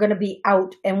fires are going to be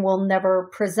out and will never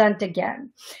present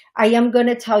again. I am going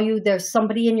to tell you, there's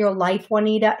somebody in your life,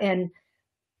 Juanita, and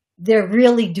they're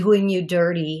really doing you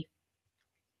dirty.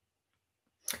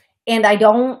 And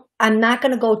I'm not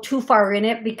going to go too far in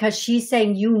it, because she's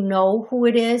saying you know who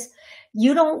it is.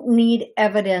 You don't need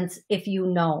evidence if you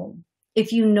know.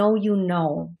 If you know, you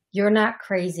know. You're not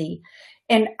crazy.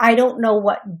 And I don't know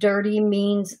what dirty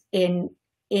means in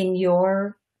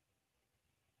your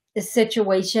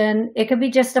situation. It could be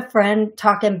just a friend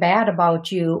talking bad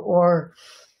about you, or,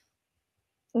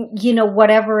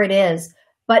 whatever it is.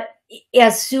 But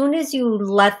as soon as you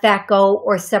let that go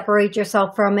or separate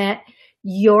yourself from it,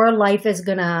 your life is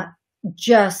going to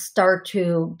just start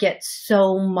to get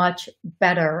so much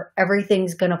better.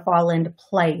 Everything's going to fall into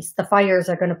place. The fires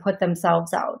are going to put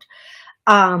themselves out.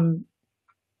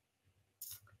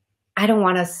 I don't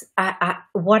want to,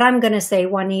 what I'm going to say,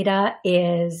 Juanita,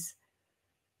 is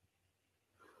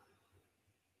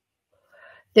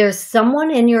there's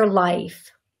someone in your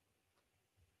life,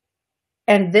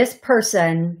 and this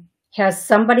person has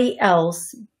somebody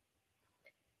else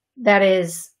that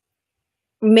is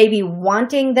maybe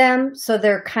wanting them, so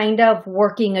they're kind of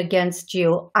working against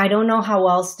you. I don't know how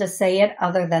else to say it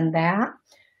other than that.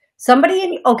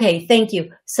 Okay, thank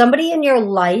you. Somebody in your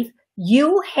life,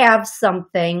 you have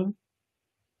something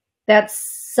that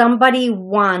somebody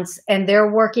wants, and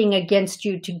they're working against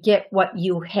you to get what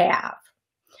you have.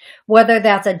 Whether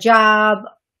that's a job,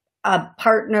 a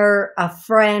partner, a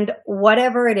friend,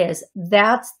 whatever it is.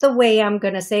 That's the way I'm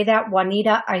going to say that,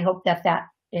 Juanita. I hope that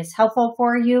is helpful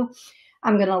for you.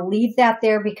 I'm going to leave that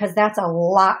there, because that's a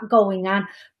lot going on.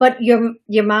 But your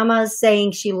mama is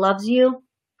saying she loves you,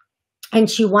 and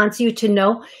she wants you to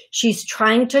know. She's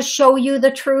trying to show you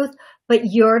the truth, but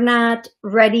you're not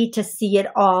ready to see it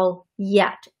all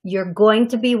yet. You're going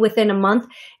to be within a month.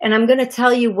 And I'm going to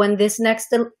tell you, when this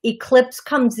next eclipse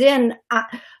comes in,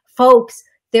 folks,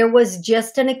 there was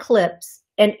just an eclipse.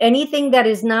 And anything that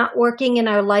is not working in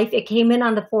our life, it came in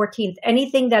on the 14th.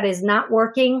 Anything that is not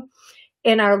working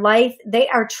in our life, they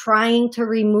are trying to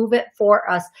remove it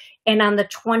for us. And on the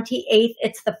 28th,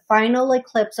 it's the final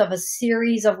eclipse of a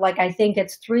series of, like, I think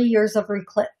it's 3 years of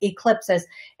eclipses.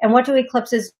 And what do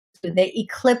eclipses do? They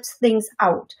eclipse things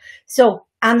out. So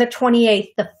on the 28th,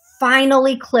 the final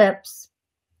eclipse,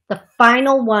 the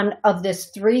final one of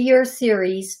this 3-year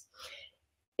series,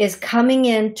 is coming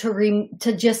in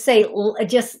to just say,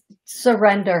 just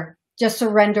surrender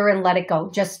and let it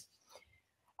go.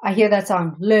 I hear that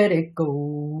song, let it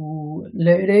go,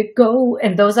 let it go.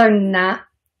 And those are not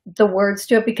the words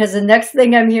to it, because the next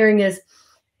thing I'm hearing is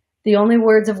the only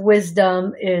words of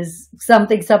wisdom is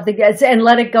something, and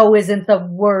let it go isn't the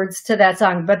words to that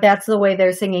song, but that's the way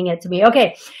they're singing it to me.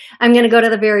 Okay. I'm going to go to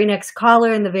the very next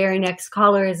caller, and the very next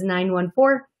caller is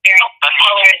 914.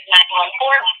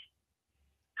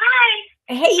 Hi.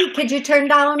 Hey, could you turn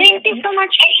down? Thank you so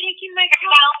much for taking my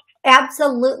call.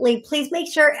 Absolutely. Please make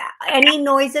sure any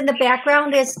noise in the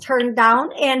background is turned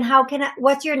down. And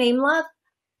what's your name, love?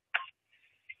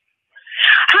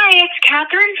 Hi, it's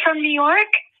Catherine from New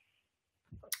York.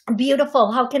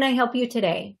 Beautiful. How can I help you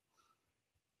today?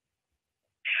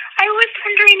 I was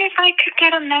wondering if I could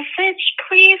get a message,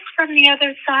 please, from the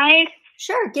other side.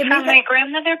 Sure. From my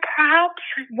grandmother, perhaps.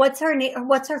 What's her name?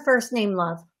 What's her first name,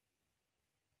 love?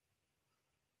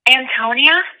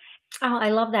 Antonia. Oh, I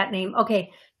love that name.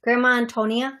 Okay. Grandma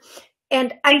Antonia.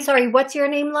 And I'm sorry, what's your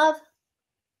name, love?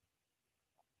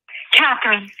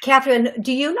 Catherine. Catherine,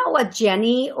 do you know a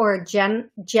Jenny or Jenny,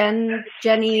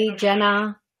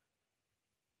 Jenna?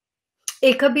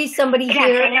 It could be somebody yes,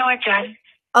 here. I know a Jen.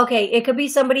 Okay, it could be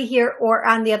somebody here or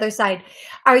on the other side.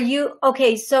 Are you,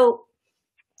 okay, so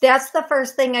that's the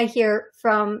first thing I hear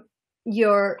from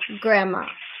your grandma,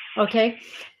 okay?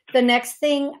 The next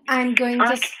thing I'm going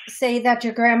to say that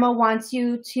your grandma wants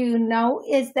you to know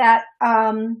is that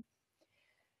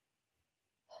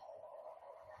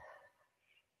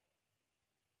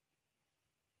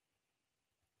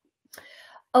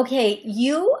okay,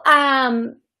 you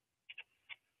can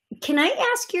I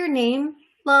ask your name,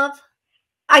 love?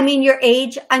 I mean your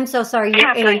age. I'm so sorry, your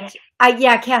Catherine. age.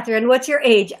 Yeah, Catherine, what's your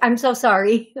age? I'm so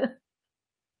sorry.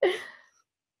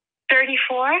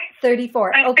 34.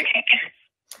 34. Okay.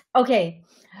 Okay.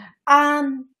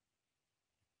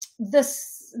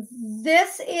 This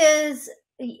is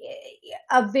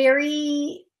a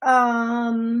very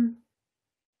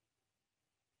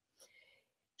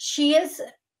she is,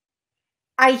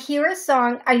 I hear a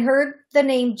song. I heard the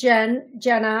name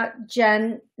Jenna,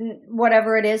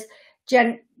 whatever it is,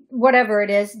 Jen.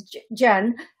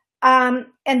 And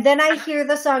then I hear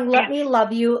the song Let Me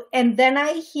Love You, and then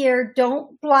I hear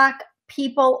don't block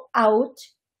people out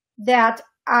that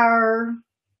are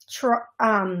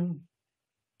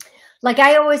like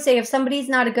I always say, if somebody's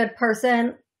not a good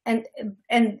person and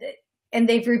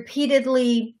they've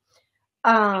repeatedly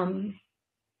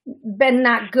been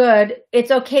not good, it's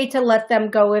okay to let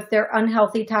them go if they're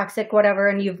unhealthy, toxic, whatever,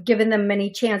 and you've given them many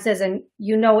chances and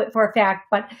you know it for a fact.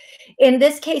 But in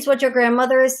this case, what your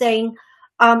grandmother is saying,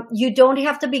 you don't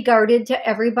have to be guarded to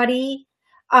everybody.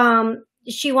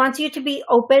 She wants you to be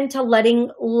open to letting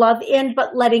love in,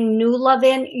 but letting new love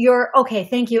in. Okay.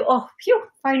 Thank you. Oh, phew,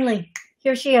 finally.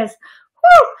 Here she is.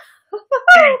 Woo!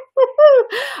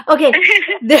 Okay.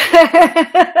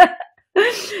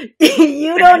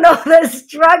 You don't know the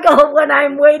struggle when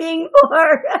I'm waiting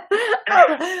for,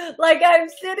 like I'm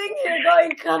sitting here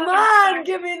going, come on,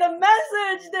 give me the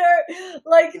message there.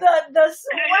 Like the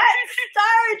sweat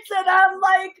starts and I'm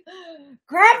like,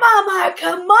 Grandmama,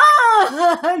 come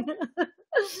on.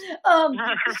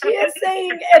 She is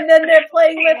saying, and then they're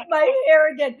playing with my hair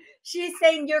again. She's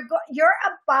saying you're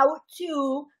about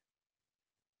to,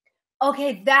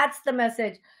 okay, that's the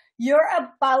message. You're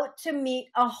about to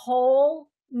meet a whole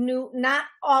new, not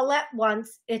all at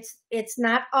once. It's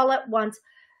not all at once.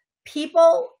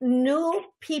 New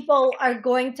people are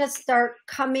going to start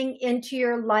coming into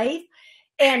your life,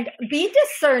 and be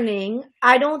discerning.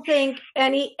 I don't think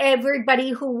everybody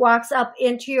who walks up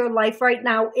into your life right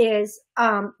now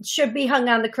should be hung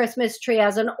on the Christmas tree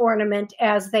as an ornament,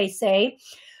 as they say.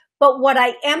 But what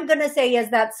I am going to say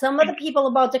is that some of the people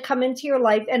about to come into your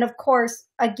life, and of course,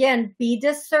 again, be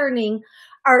discerning,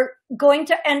 are going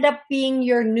to end up being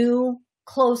your new,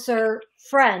 closer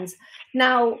friends.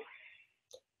 Now,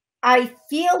 I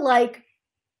feel like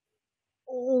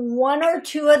one or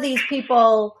two of these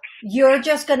people you're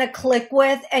just going to click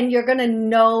with, and you're going to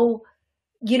know,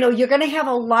 you're going to have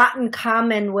a lot in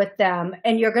common with them,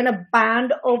 and you're going to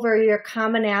bond over your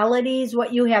commonalities,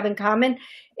 what you have in common.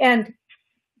 And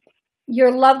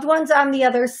your loved ones on the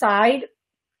other side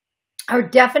are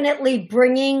definitely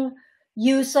bringing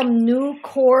you some new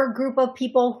core group of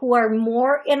people who are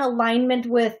more in alignment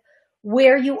with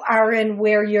where you are and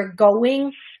where you're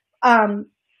going.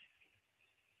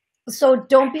 So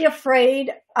don't be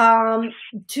afraid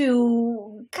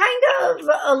to kind of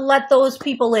let those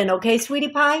people in, okay, sweetie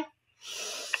pie?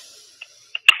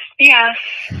 Yes.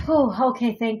 Oh,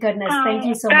 okay. Thank goodness. Thank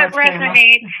you so that much,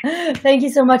 resonates. Grandma. Thank you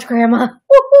so much, Grandma.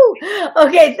 Woo-hoo.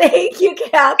 Okay, thank you,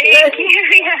 Catherine. Thank you.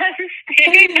 Yes.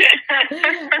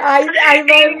 I love.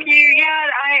 Thank you. Yeah,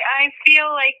 I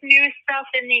feel like new stuff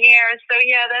in the air. So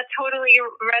yeah, that totally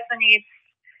resonates.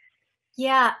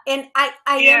 Yeah, and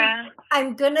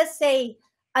I'm gonna say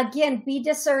again, be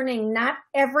discerning. Not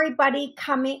everybody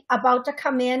about to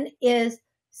come in is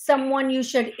someone you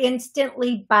should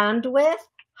instantly bond with.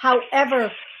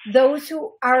 However, those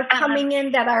who are coming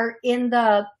in that are in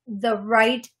the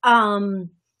right,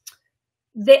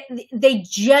 they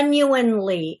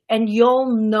genuinely, and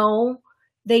you'll know,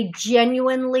 they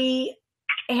genuinely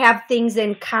have things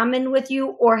in common with you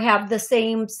or have the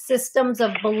same systems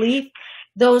of belief.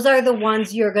 Those are the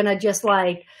ones you're gonna just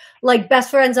like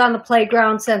best friends on the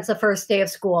playground since the first day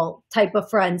of school type of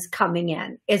friends coming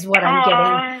in is what I'm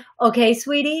getting. Okay,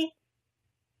 sweetie?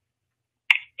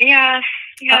 Yes.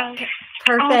 Okay,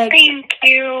 perfect. Oh, thank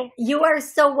you. You are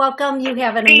so welcome. You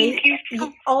have an amazing,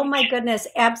 oh my goodness,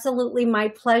 absolutely my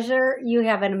pleasure. You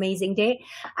have an amazing day.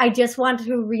 I just want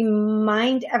to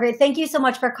remind thank you so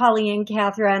much for calling in,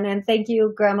 Catherine, and thank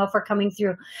you, Grandma, for coming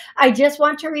through. I just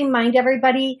want to remind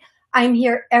everybody, I'm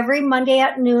here every Monday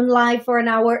at noon live for an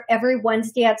hour, every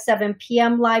Wednesday at 7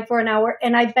 p.m. live for an hour,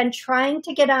 and I've been trying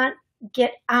to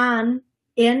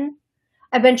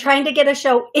I've been trying to get a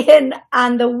show in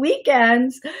on the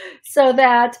weekends so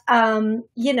that, to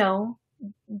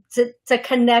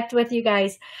connect with you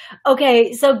guys.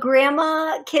 Okay, so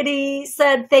Grandma Kitty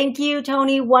said, thank you,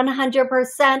 Toni,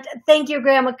 100%. Thank you,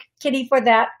 Grandma Kitty, for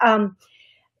that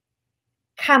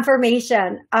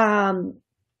confirmation.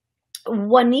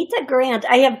 Juanita Grant,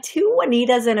 I have 2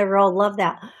 Juanitas in a row. Love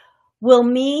that. Will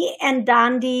me and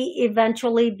Dondi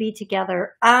eventually be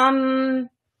together?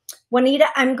 Juanita,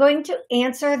 I'm going to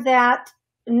answer that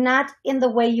not in the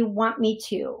way you want me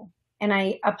to, and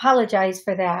I apologize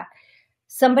for that.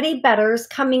 Somebody better's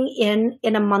coming in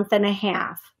a month and a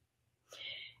half,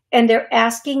 and they're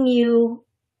asking you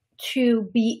to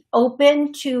be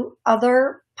open to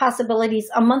other possibilities.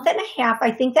 A month and a half,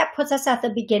 I think that puts us at the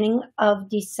beginning of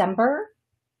December,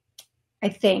 I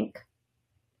think.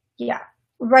 Yeah,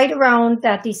 right around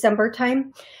that December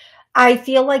time. I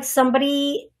feel like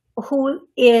somebody who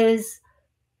is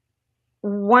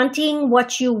wanting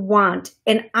what you want.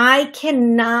 And I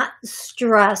cannot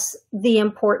stress the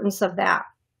importance of that.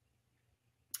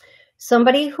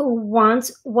 Somebody who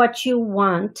wants what you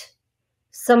want,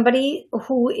 somebody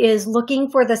who is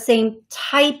looking for the same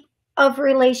type of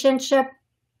relationship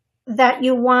that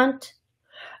you want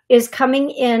is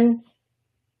coming in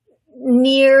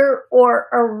near or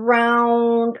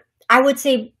around, I would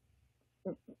say,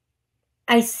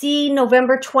 I see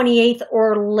November 28th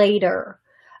or later.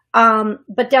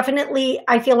 But definitely,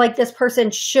 I feel like this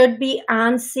person should be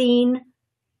on scene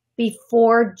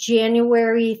before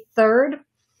January 3rd.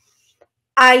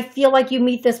 I feel like you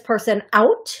meet this person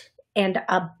out and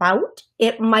about.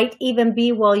 It might even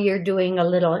be while you're doing a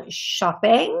little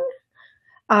shopping,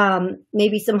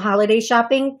 maybe some holiday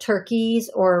shopping, turkeys,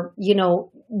 or,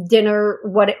 dinner,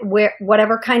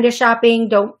 whatever kind of shopping.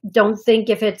 Don't think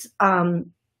if it's,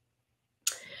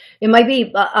 it might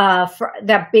be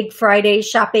that big Friday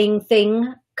shopping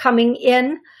thing coming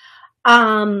in.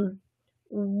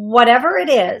 Whatever it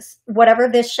is, whatever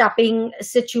this shopping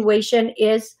situation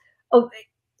is,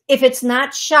 if it's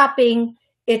not shopping,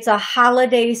 it's a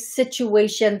holiday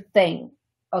situation thing.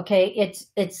 Okay,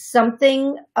 it's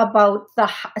something about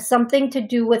something to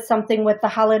do with something with the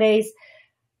holidays.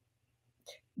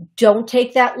 Don't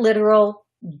take that literal.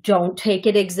 Don't take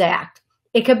it exact.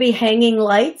 It could be hanging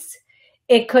lights.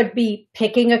 It could be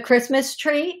picking a Christmas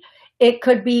tree. It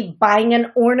could be buying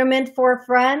an ornament for a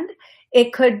friend.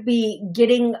 It could be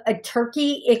getting a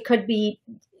turkey. It could be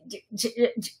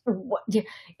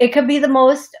the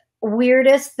most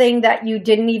weirdest thing that you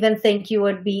didn't even think you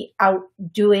would be out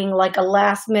doing, like a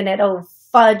last minute, oh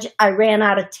fudge, I ran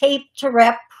out of tape to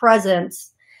wrap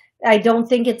presents. I don't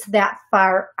think it's that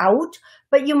far out,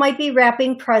 but you might be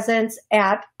wrapping presents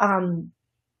at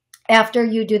after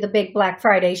you do the big Black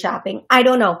Friday shopping. I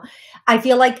don't know. I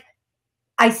feel like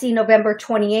I see November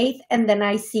 28th and then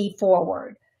I see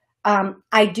forward.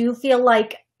 I do feel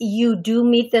like you do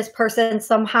meet this person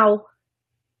somehow,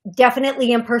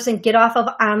 definitely in person. Get off of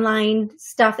online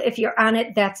stuff. If you're on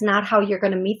it, that's not how you're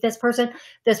going to meet this person.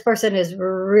 This person is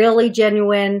really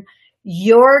genuine.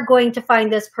 You're going to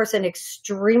find this person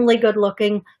extremely good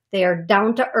looking. They are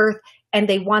down to earth and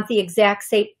they want the exact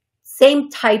same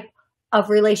type of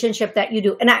relationship that you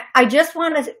do. And I just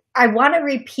want to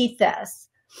repeat this.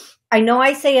 I know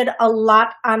I say it a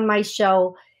lot on my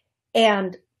show,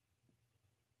 and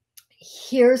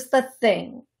here's the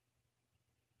thing.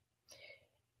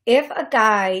 If a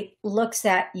guy looks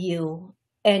at you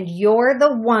and you're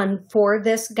the one for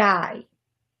this guy,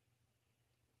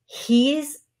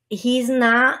 he's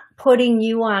not putting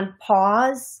you on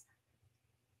pause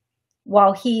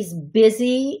while he's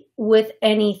busy with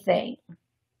anything.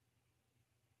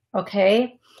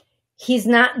 Okay? He's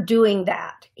not doing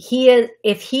that.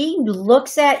 If he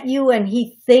looks at you and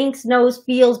he thinks, knows,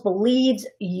 feels, believes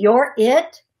you're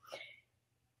it,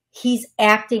 he's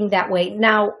acting that way.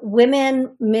 Now,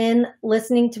 women, men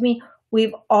listening to me,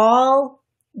 we've all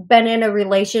been in a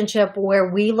relationship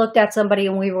where we looked at somebody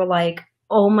and we were like,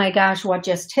 oh my gosh, what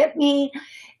just hit me?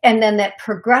 And then that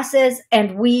progresses,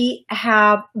 and we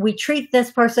treat this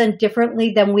person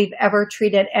differently than we've ever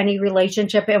treated any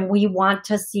relationship, and we want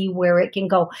to see where it can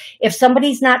go. If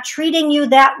somebody's not treating you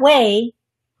that way,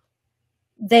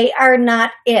 they are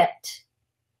not it.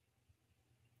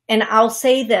 And I'll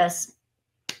say this.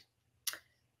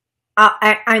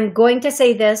 I'm going to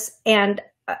say this, and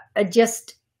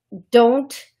just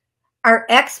don't. Our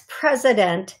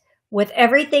ex-president, with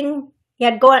everything he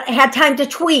had time to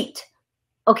tweet.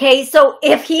 Okay, so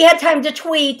if he had time to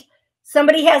tweet,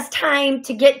 somebody has time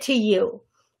to get to you.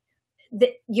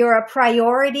 You're a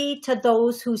priority to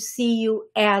those who see you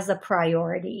as a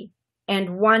priority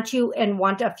and want you and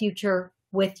want a future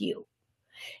with you.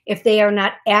 If they are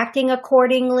not acting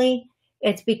accordingly,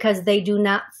 it's because they do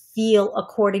not feel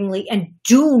accordingly. And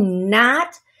do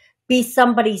not be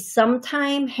somebody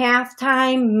sometime,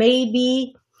 half-time,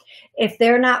 maybe. If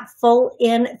they're not full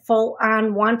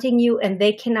on wanting you and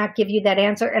they cannot give you that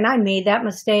answer, and I made that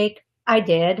mistake. I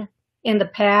did in the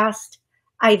past.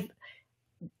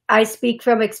 I speak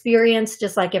from experience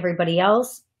just like everybody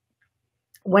else.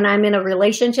 When I'm in a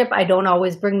relationship, I don't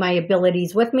always bring my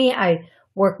abilities with me. I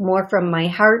work more from my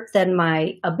heart than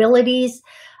my abilities,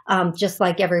 just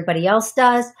like everybody else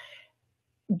does.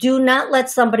 Do not let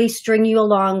somebody string you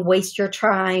along, waste your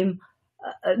time,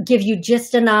 give you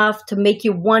just enough to make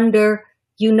you wonder.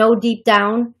 You know deep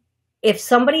down, if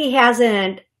somebody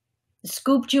hasn't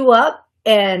scooped you up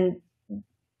and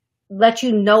let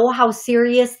you know how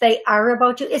serious they are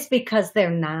about you, it's because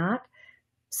they're not.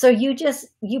 So you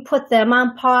put them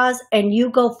on pause and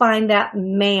you go find that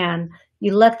man.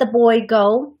 You let the boy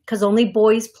go, because only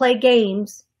boys play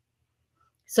games.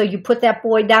 So you put that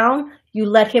boy down, you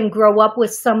let him grow up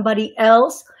with somebody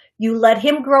else. You let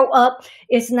him grow up.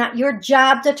 It's not your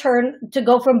job to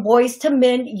go from boys to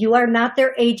men. You are not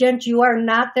their agent. You are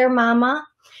not their mama.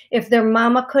 If their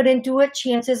mama couldn't do it,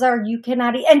 chances are you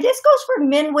cannot. And this goes for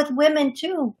men with women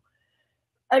too.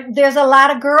 There's a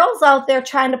lot of girls out there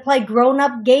trying to play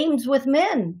grown-up games with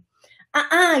men.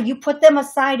 You put them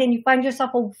aside and you find yourself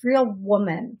a real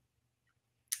woman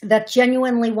that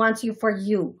genuinely wants you for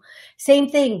you. Same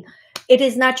thing. It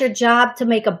is not your job to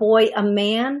make a boy a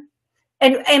man.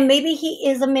 And maybe he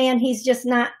is a man, he's just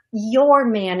not your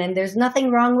man. And there's nothing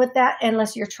wrong with that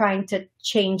unless you're trying to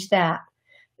change that.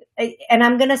 And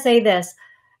I'm going to say this,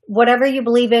 whatever you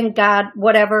believe in, God,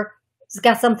 whatever, it's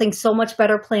got something so much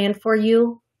better planned for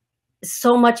you.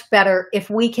 So much better if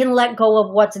we can let go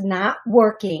of what's not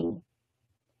working.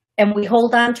 And we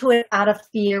hold on to it out of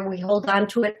fear. We hold on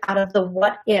to it out of the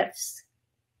what ifs.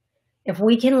 If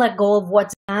we can let go of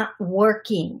what's not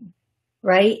working,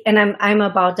 right? And I'm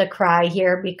about to cry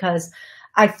here because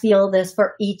I feel this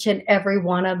for each and every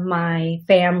one of my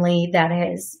family that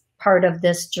is part of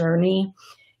this journey.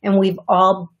 And we've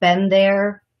all been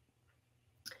there.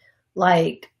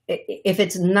 Like, if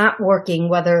it's not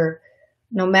working,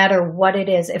 no matter what it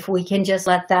is, if we can just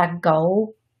let that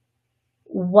go,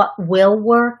 what will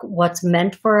work, what's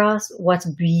meant for us, what's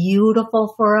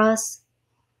beautiful for us,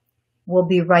 will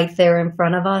be right there in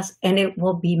front of us, and it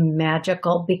will be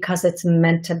magical because it's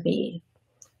meant to be.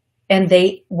 And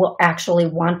they will actually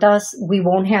want us. We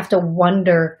won't have to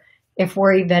wonder if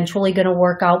we're eventually going to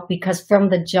work out, because from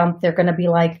the jump, they're going to be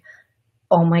like,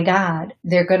 oh my God,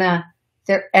 their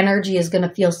energy is going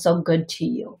to feel so good to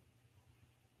you.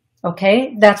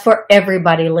 Okay, that's for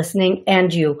everybody listening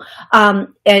and you. I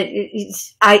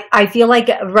feel like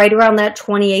right around that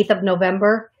 28th of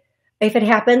November, if it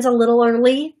happens a little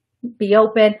early, be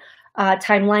open.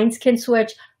 Timelines can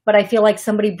switch, but I feel like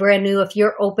somebody brand new, if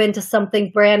you're open to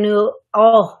something brand new,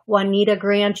 oh, Juanita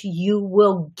Grant, you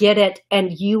will get it.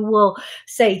 And you will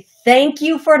say, thank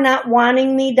you for not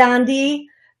wanting me, Dondi.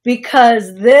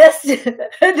 because this,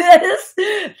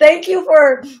 thank you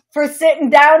for sitting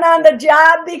down on the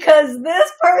job, because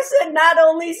this person not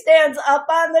only stands up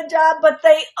on the job, but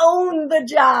they own the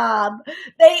job.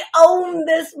 They own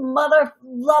this mother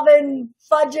loving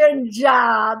fudging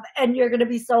job. And you're going to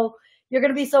be so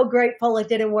grateful it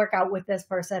didn't work out with this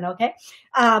person. Okay.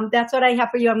 That's what I have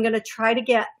for you. I'm going to try to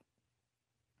get,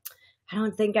 I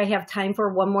don't think I have time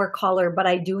for one more caller, but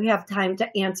I do have time to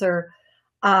answer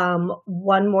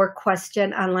one more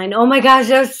question online. Oh my gosh,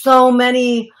 there's so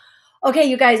many. Okay,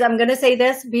 you guys, I'm going to say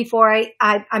this before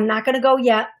I'm not going to go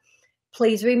yet.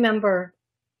 Please remember,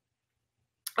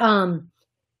 I'm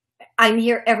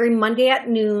here every Monday at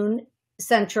noon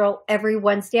Central, every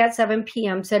Wednesday at 7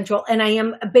 p.m. Central, and I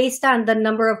am based on the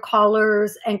number of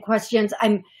callers and questions.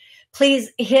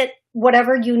 Please hit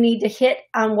whatever you need to hit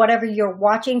on whatever you're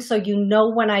watching, so you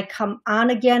know when I come on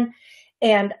again,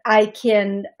 and I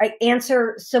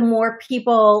answer some more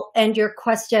people and your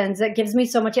questions. It gives me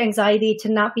so much anxiety to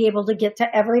not be able to get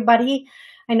to everybody.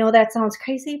 I know that sounds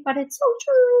crazy, but it's so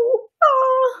true.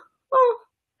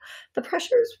 The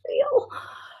pressure is real.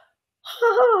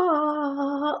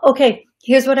 Okay,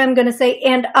 here's what I'm going to say.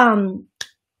 And,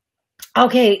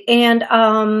 okay.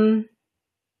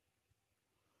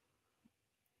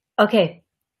 Okay,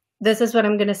 this is what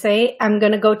I'm going to say. I'm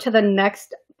going to go to the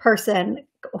next person,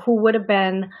 who would have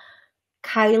been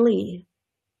Kylie.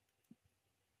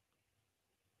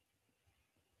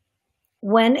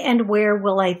 When and where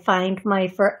will I find my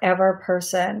forever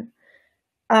person?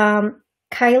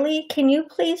 Kylie, can you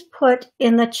please put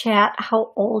in the chat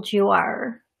how old you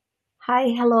are? Hi,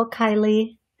 hello,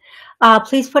 Kylie.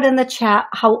 Please put in the chat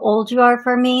how old you are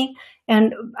for me.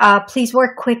 And please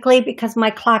work quickly because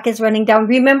my clock is running down.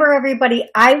 Remember, everybody,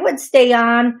 I would stay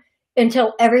on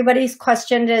until everybody's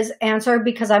question is answered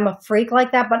because I'm a freak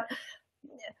like that.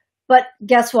 But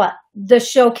guess what? The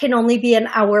show can only be an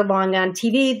hour long on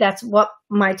TV. That's what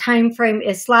my time frame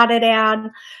is slotted at.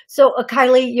 So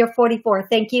Kylie, you're 44.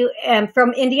 Thank you. And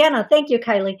from Indiana, thank you,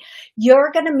 Kylie.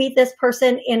 You're going to meet this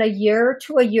person in a year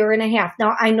to a year and a half.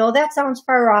 Now, I know that sounds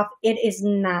far off. It is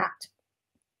not.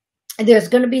 There's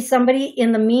going to be somebody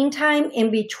in the meantime,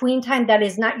 in between time, that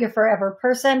is not your forever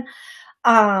person.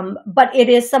 But it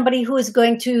is somebody who is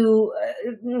going to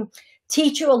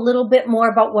teach you a little bit more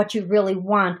about what you really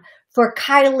want. For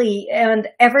Kylie and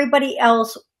everybody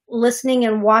else listening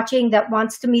and watching that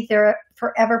wants to meet their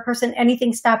forever person,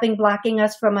 anything stopping, blocking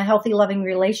us from a healthy, loving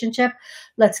relationship,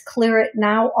 let's clear it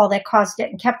now. All that caused it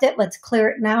and kept it, let's clear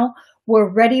it now.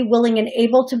 We're ready, willing, and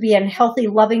able to be in healthy,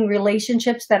 loving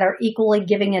relationships that are equally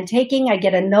giving and taking. I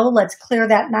get a no. Let's clear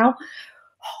that now.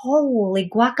 Holy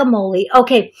guacamole.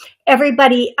 Okay,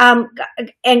 everybody. And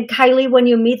Kylie, when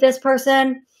you meet this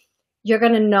person, you're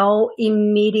going to know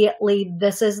immediately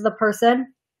this is the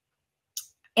person.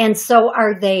 And so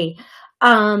are they.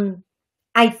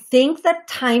 I think the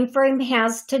time frame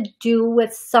has to do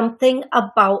with something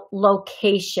about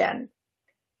location.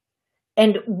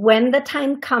 And when the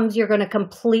time comes, you're going to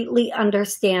completely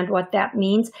understand what that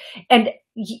means. And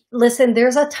listen,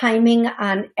 there's a timing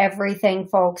on everything,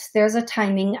 folks. There's a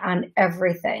timing on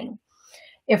everything.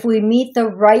 If we meet the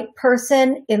right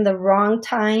person in the wrong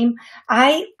time,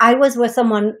 I was with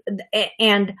someone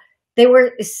and they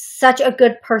were such a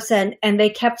good person. And they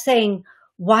kept saying,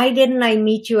 why didn't I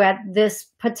meet you at this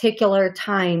particular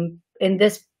time in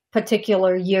this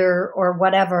particular year or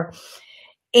whatever?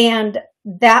 And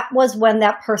that was when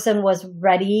that person was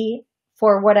ready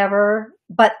for whatever,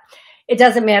 but it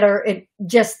doesn't matter. It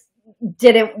just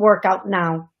didn't work out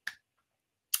now.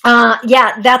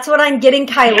 Yeah, that's what I'm getting,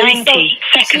 Kylie. So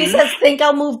she says, think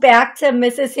I'll move back to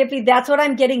Mississippi. That's what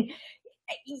I'm getting.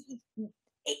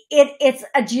 It's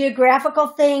a geographical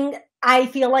thing. I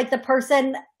feel like the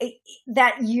person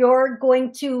that you're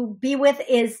going to be with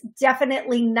is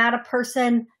definitely not a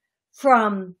person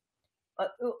from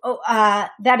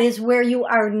that is where you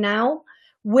are now.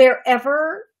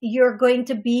 Wherever you're going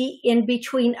to be in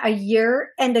between a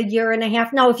year and a year and a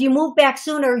half. Now, if you move back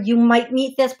sooner, you might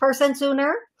meet this person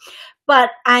sooner. But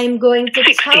I'm going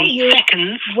to tell you,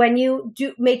 when you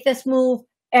do make this move,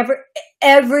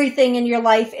 everything in your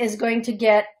life is going to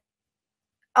get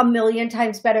a million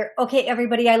times better. Okay,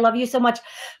 everybody, I love you so much.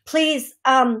 Please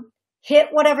hit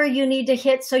whatever you need to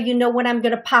hit so you know when I'm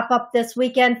going to pop up this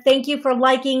weekend. Thank you for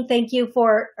liking. Thank you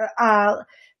for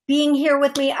being here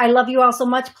with me. I love you all so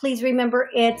much. Please remember,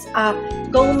 it's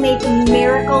go make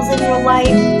miracles in your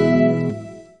life.